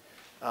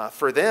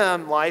 For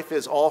them, life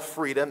is all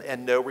freedom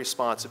and no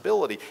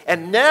responsibility.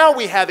 And now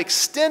we have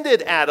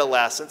extended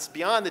adolescence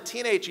beyond the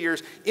teenage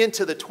years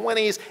into the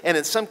 20s, and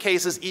in some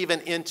cases even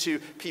into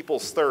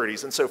people's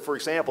 30s. And so, for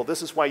example,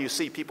 this is why you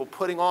see people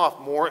putting off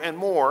more and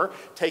more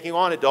taking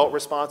on adult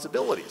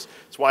responsibilities.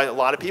 It's why a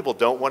lot of people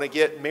don't want to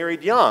get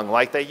married young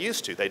like they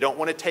used to. They don't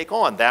want to take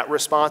on that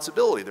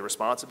responsibility, the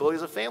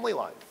responsibilities of family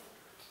life.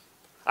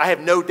 I have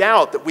no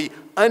doubt that we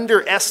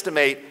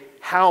underestimate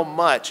how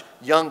much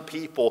young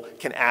people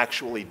can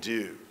actually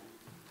do.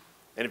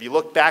 And if you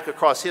look back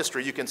across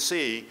history, you can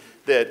see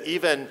that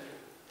even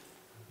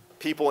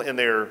people in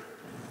their,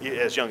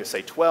 as young as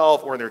say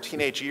 12 or in their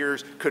teenage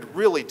years, could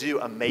really do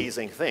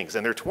amazing things.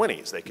 In their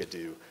 20s, they could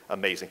do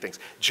amazing things.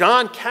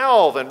 John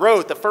Calvin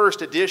wrote the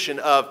first edition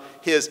of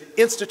his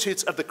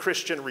Institutes of the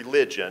Christian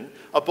Religion,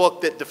 a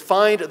book that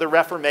defined the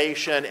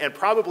Reformation and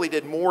probably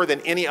did more than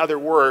any other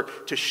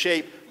work to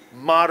shape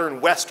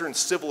modern Western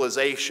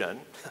civilization.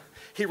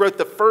 He wrote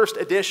the first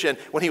edition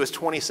when he was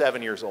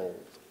 27 years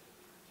old.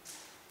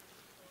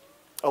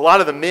 A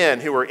lot of the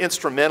men who were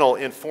instrumental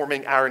in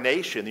forming our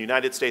nation, the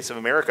United States of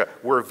America,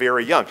 were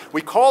very young.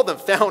 We call them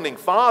founding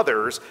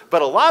fathers,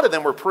 but a lot of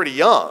them were pretty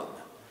young.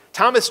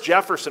 Thomas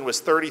Jefferson was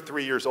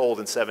 33 years old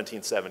in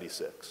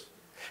 1776.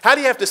 How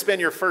do you have to spend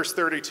your first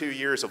 32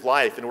 years of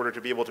life in order to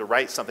be able to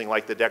write something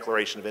like the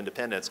Declaration of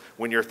Independence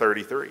when you're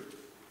 33?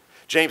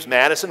 James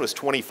Madison was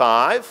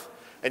 25.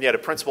 And yet a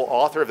principal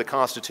author of the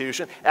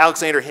Constitution.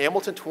 Alexander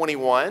Hamilton,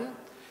 21.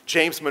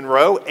 James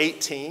Monroe,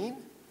 18.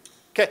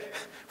 Okay,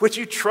 would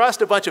you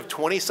trust a bunch of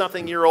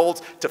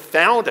 20-something-year-olds to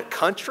found a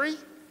country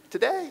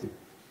today?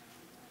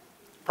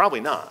 Probably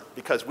not,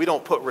 because we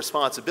don't put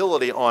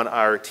responsibility on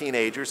our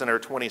teenagers and our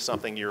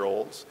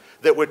 20-something-year-olds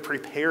that would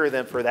prepare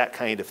them for that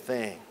kind of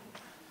thing.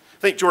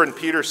 I think Jordan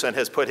Peterson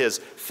has put his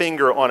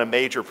finger on a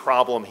major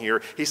problem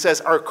here. He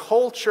says our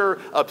culture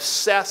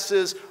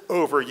obsesses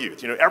over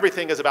youth. You know,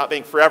 everything is about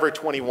being forever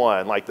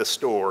 21, like the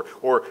store,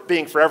 or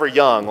being forever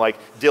young, like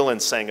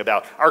Dylan sang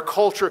about. Our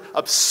culture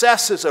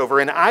obsesses over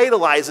and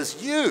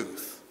idolizes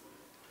youth.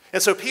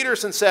 And so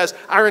Peterson says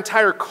our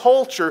entire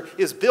culture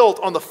is built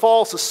on the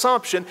false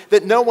assumption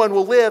that no one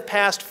will live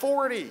past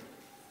 40.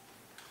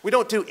 We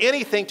don't do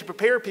anything to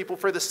prepare people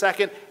for the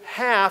second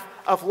half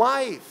of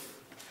life.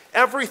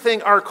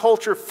 Everything our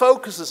culture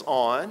focuses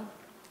on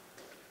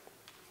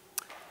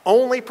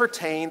only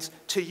pertains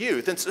to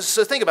youth. And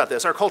so think about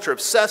this. Our culture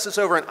obsesses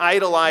over and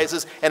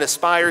idolizes and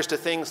aspires to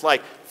things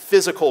like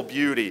physical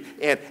beauty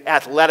and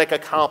athletic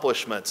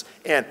accomplishments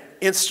and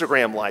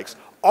Instagram likes.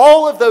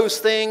 All of those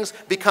things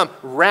become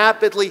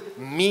rapidly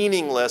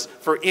meaningless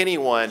for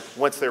anyone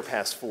once they're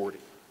past 40.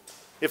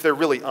 If they're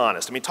really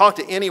honest. I mean, talk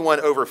to anyone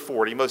over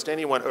 40, most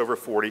anyone over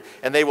 40,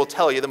 and they will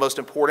tell you the most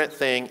important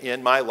thing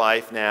in my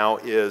life now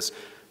is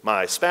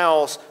my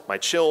spouse, my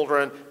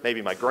children,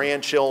 maybe my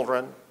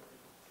grandchildren.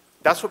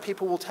 That's what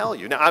people will tell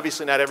you. Now,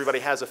 obviously, not everybody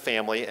has a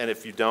family, and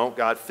if you don't,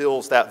 God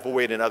fills that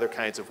void in other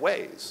kinds of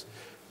ways.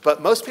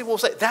 But most people will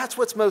say, that's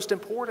what's most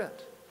important.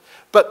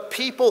 But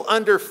people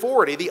under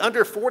 40, the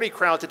under 40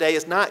 crowd today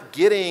is not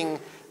getting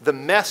the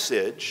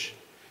message,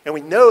 and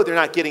we know they're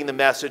not getting the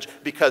message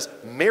because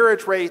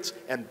marriage rates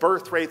and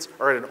birth rates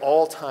are at an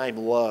all-time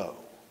low.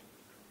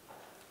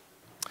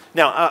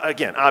 Now,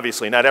 again,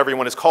 obviously, not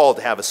everyone is called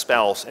to have a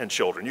spouse and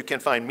children. You can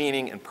find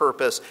meaning and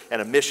purpose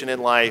and a mission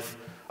in life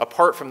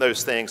apart from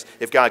those things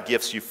if God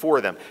gifts you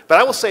for them.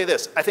 But I will say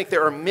this. I think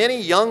there are many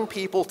young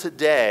people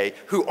today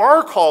who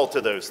are called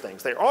to those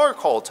things. They are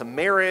called to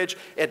marriage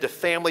and to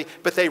family,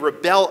 but they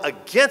rebel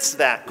against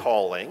that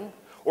calling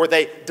or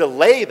they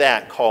delay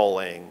that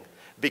calling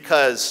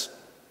because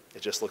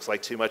it just looks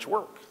like too much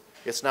work.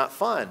 It's not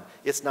fun.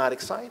 It's not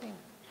exciting.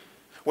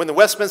 When the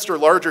Westminster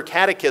Larger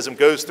Catechism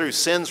goes through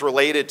sins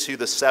related to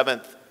the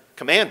seventh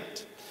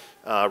commandment,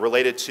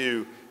 related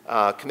to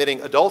committing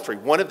adultery,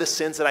 one of the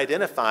sins it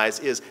identifies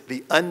is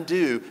the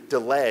undue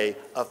delay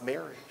of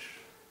marriage.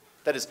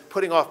 That is,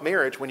 putting off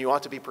marriage when you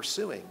ought to be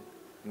pursuing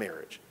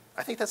marriage.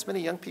 I think that's many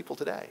young people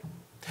today.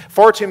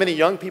 Far too many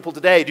young people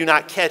today do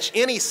not catch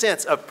any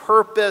sense of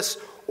purpose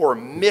or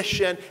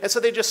mission, and so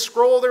they just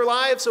scroll their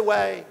lives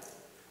away.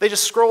 They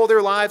just scroll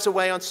their lives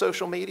away on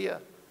social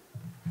media.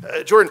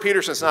 Jordan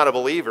Peterson's not a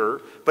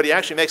believer, but he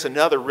actually makes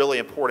another really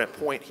important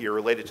point here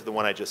related to the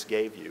one I just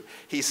gave you.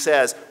 He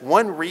says,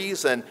 one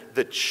reason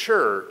the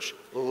church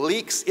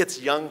leaks its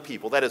young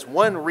people, that is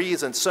one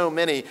reason so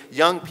many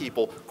young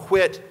people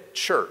quit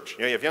church.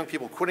 You have young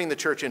people quitting the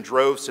church in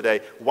droves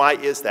today. Why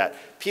is that?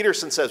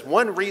 Peterson says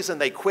one reason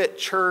they quit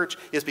church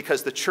is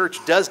because the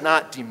church does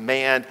not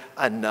demand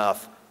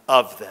enough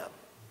of them.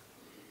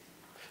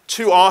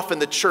 Too often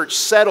the church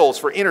settles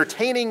for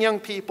entertaining young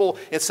people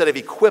instead of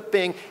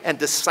equipping and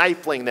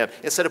discipling them,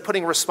 instead of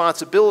putting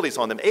responsibilities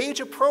on them.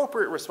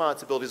 Age-appropriate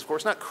responsibilities, of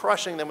course, not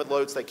crushing them with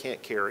loads they can't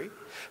carry,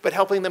 but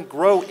helping them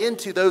grow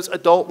into those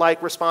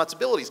adult-like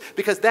responsibilities.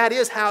 Because that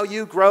is how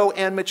you grow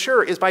and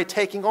mature, is by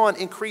taking on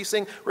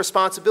increasing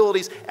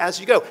responsibilities as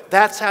you go.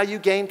 That's how you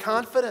gain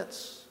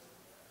confidence.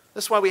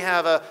 That's why we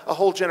have a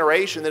whole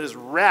generation that is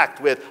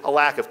wrecked with a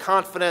lack of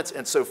confidence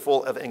and so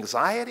full of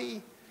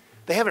anxiety.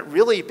 They haven't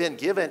really been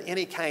given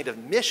any kind of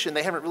mission.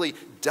 They haven't really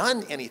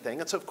done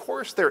anything. And so, of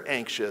course, they're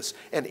anxious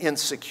and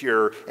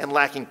insecure and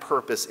lacking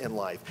purpose in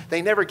life.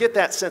 They never get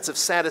that sense of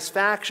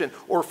satisfaction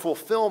or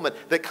fulfillment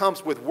that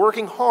comes with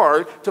working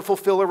hard to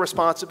fulfill a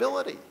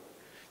responsibility.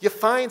 You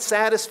find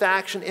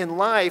satisfaction in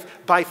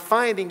life by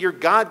finding your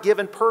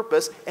God-given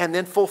purpose and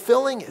then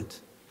fulfilling it.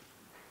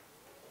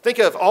 Think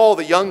of all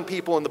the young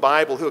people in the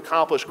Bible who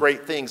accomplished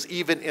great things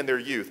even in their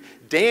youth.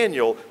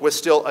 Daniel was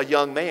still a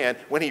young man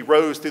when he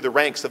rose through the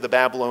ranks of the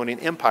Babylonian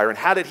Empire. And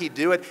how did he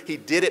do it? He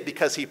did it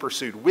because he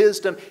pursued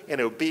wisdom and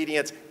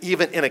obedience,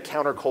 even in a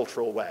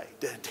countercultural way.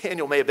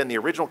 Daniel may have been the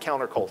original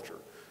counterculture.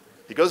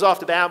 He goes off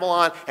to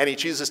Babylon and he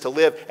chooses to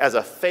live as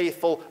a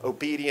faithful,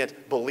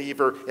 obedient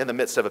believer in the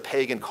midst of a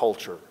pagan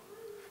culture.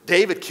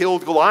 David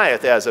killed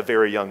Goliath as a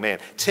very young man.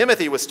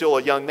 Timothy was still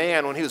a young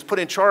man when he was put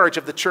in charge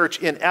of the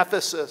church in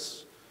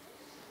Ephesus.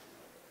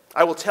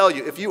 I will tell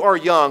you, if you are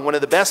young, one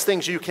of the best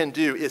things you can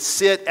do is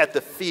sit at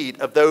the feet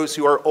of those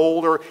who are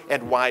older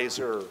and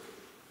wiser.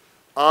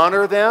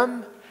 Honor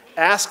them,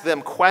 ask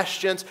them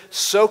questions,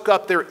 soak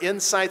up their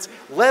insights.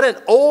 Let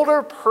an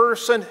older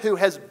person who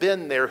has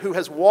been there, who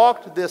has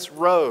walked this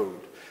road,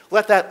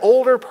 let that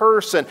older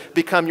person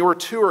become your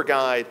tour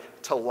guide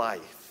to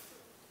life.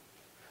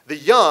 The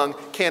young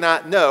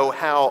cannot know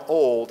how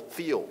old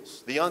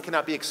feels. The young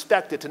cannot be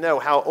expected to know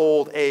how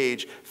old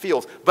age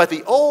feels. But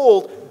the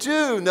old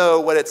do know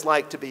what it's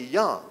like to be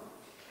young.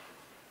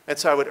 And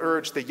so I would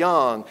urge the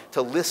young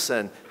to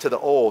listen to the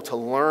old, to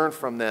learn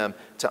from them,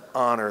 to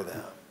honor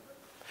them.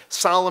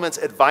 Solomon's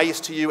advice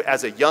to you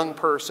as a young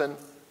person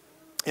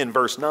in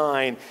verse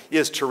 9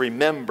 is to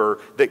remember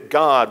that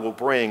God will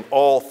bring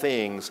all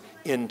things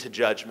into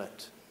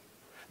judgment.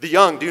 The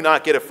young do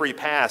not get a free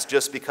pass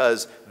just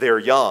because they're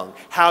young.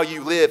 How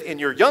you live in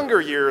your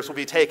younger years will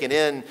be taken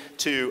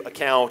into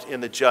account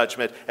in the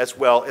judgment as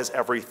well as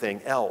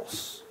everything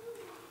else.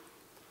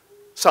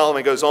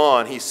 Solomon goes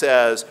on, he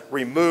says,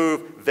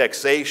 remove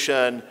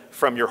vexation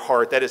from your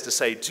heart. That is to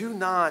say, do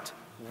not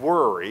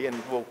worry, and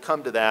we'll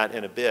come to that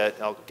in a bit.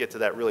 I'll get to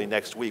that really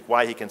next week,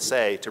 why he can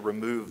say to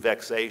remove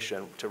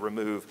vexation, to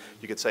remove,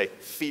 you could say,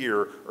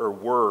 fear or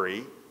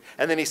worry.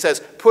 And then he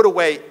says, put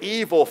away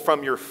evil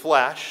from your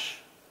flesh.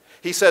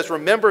 He says,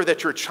 remember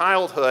that your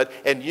childhood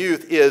and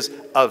youth is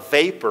a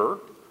vapor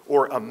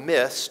or a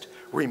mist.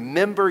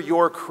 Remember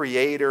your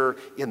Creator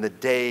in the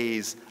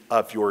days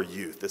of your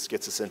youth. This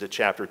gets us into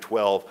chapter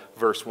 12,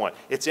 verse 1.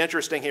 It's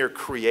interesting here,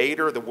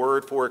 Creator, the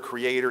word for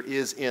Creator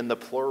is in the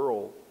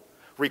plural,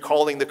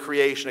 recalling the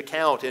creation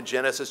account in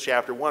Genesis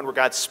chapter 1, where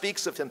God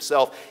speaks of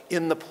himself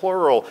in the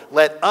plural.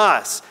 Let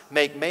us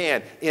make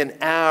man in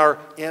our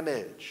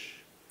image.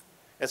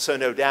 And so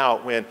no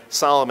doubt when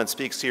Solomon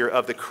speaks here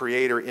of the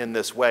Creator in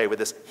this way, with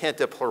this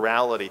hint of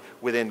plurality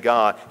within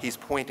God, he's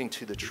pointing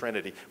to the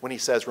Trinity. When he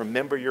says,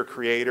 remember your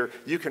Creator,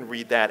 you can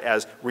read that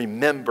as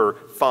remember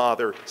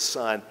Father,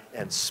 Son,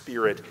 and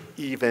Spirit,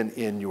 even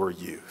in your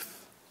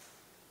youth.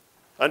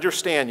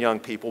 Understand, young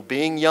people,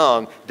 being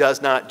young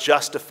does not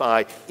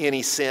justify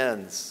any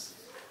sins.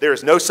 There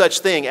is no such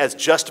thing as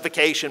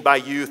justification by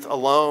youth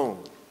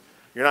alone.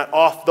 You're not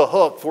off the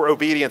hook for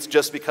obedience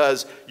just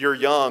because you're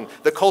young.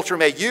 The culture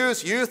may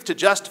use youth to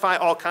justify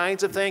all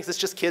kinds of things. It's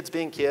just kids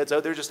being kids. Oh,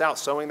 they're just out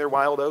sowing their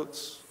wild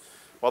oats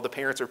while the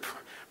parents are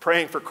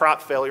praying for crop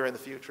failure in the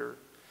future.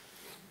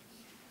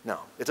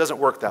 No, it doesn't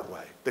work that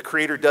way. The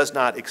Creator does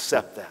not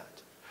accept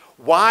that.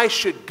 Why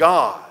should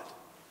God,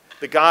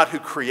 the God who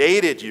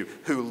created you,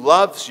 who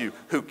loves you,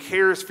 who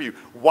cares for you,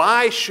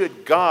 why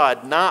should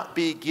God not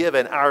be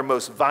given our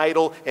most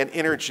vital and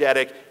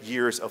energetic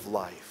years of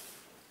life?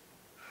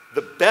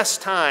 The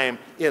best time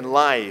in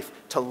life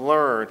to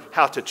learn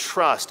how to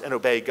trust and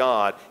obey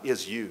God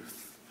is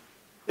youth.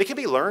 It can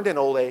be learned in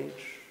old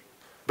age,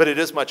 but it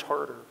is much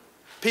harder.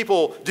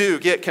 People do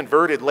get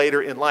converted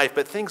later in life,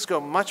 but things go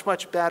much,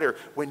 much better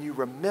when you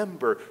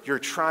remember your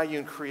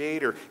triune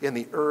Creator in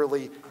the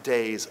early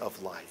days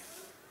of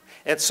life.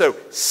 And so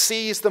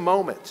seize the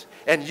moment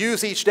and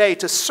use each day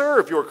to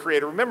serve your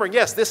Creator, remembering,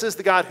 yes, this is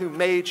the God who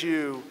made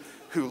you,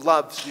 who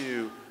loves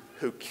you,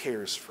 who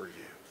cares for you.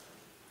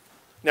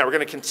 Now, we're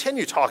going to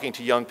continue talking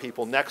to young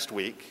people next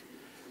week,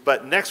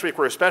 but next week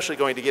we're especially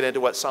going to get into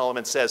what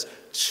Solomon says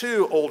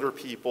to older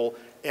people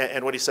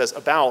and what he says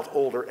about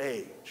older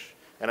age.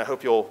 And I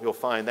hope you'll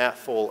find that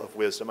full of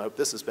wisdom. I hope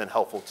this has been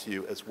helpful to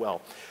you as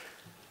well.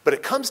 But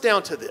it comes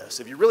down to this.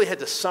 If you really had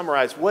to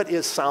summarize what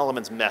is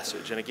Solomon's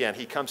message, and again,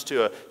 he comes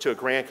to a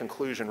grand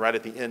conclusion right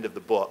at the end of the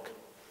book,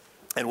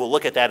 and we'll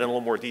look at that in a little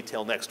more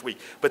detail next week.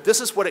 But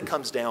this is what it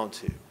comes down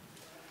to.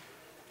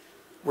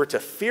 We're to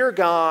fear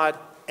God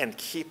and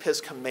keep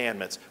his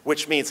commandments,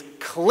 which means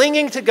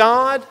clinging to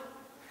God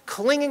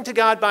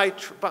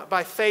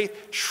by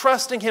faith,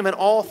 trusting him in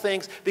all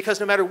things, because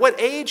no matter what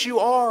age you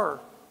are,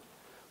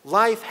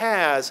 life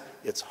has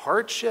its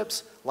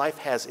hardships, life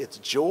has its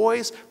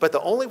joys, but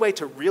the only way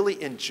to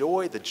really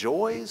enjoy the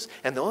joys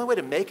and the only way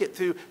to make it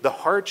through the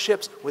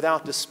hardships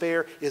without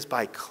despair is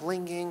by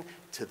clinging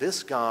to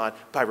this God,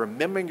 by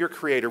remembering your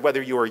Creator.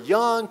 Whether you are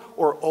young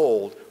or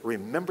old,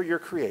 remember your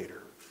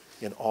Creator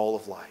in all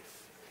of life.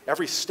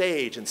 Every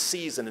stage and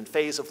season and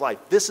phase of life,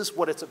 this is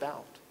what it's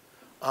about.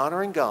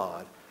 Honoring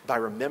God by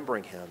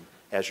remembering him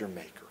as your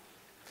maker.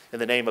 In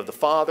the name of the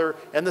Father,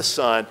 and the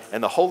Son,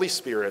 and the Holy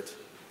Spirit,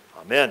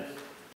 amen.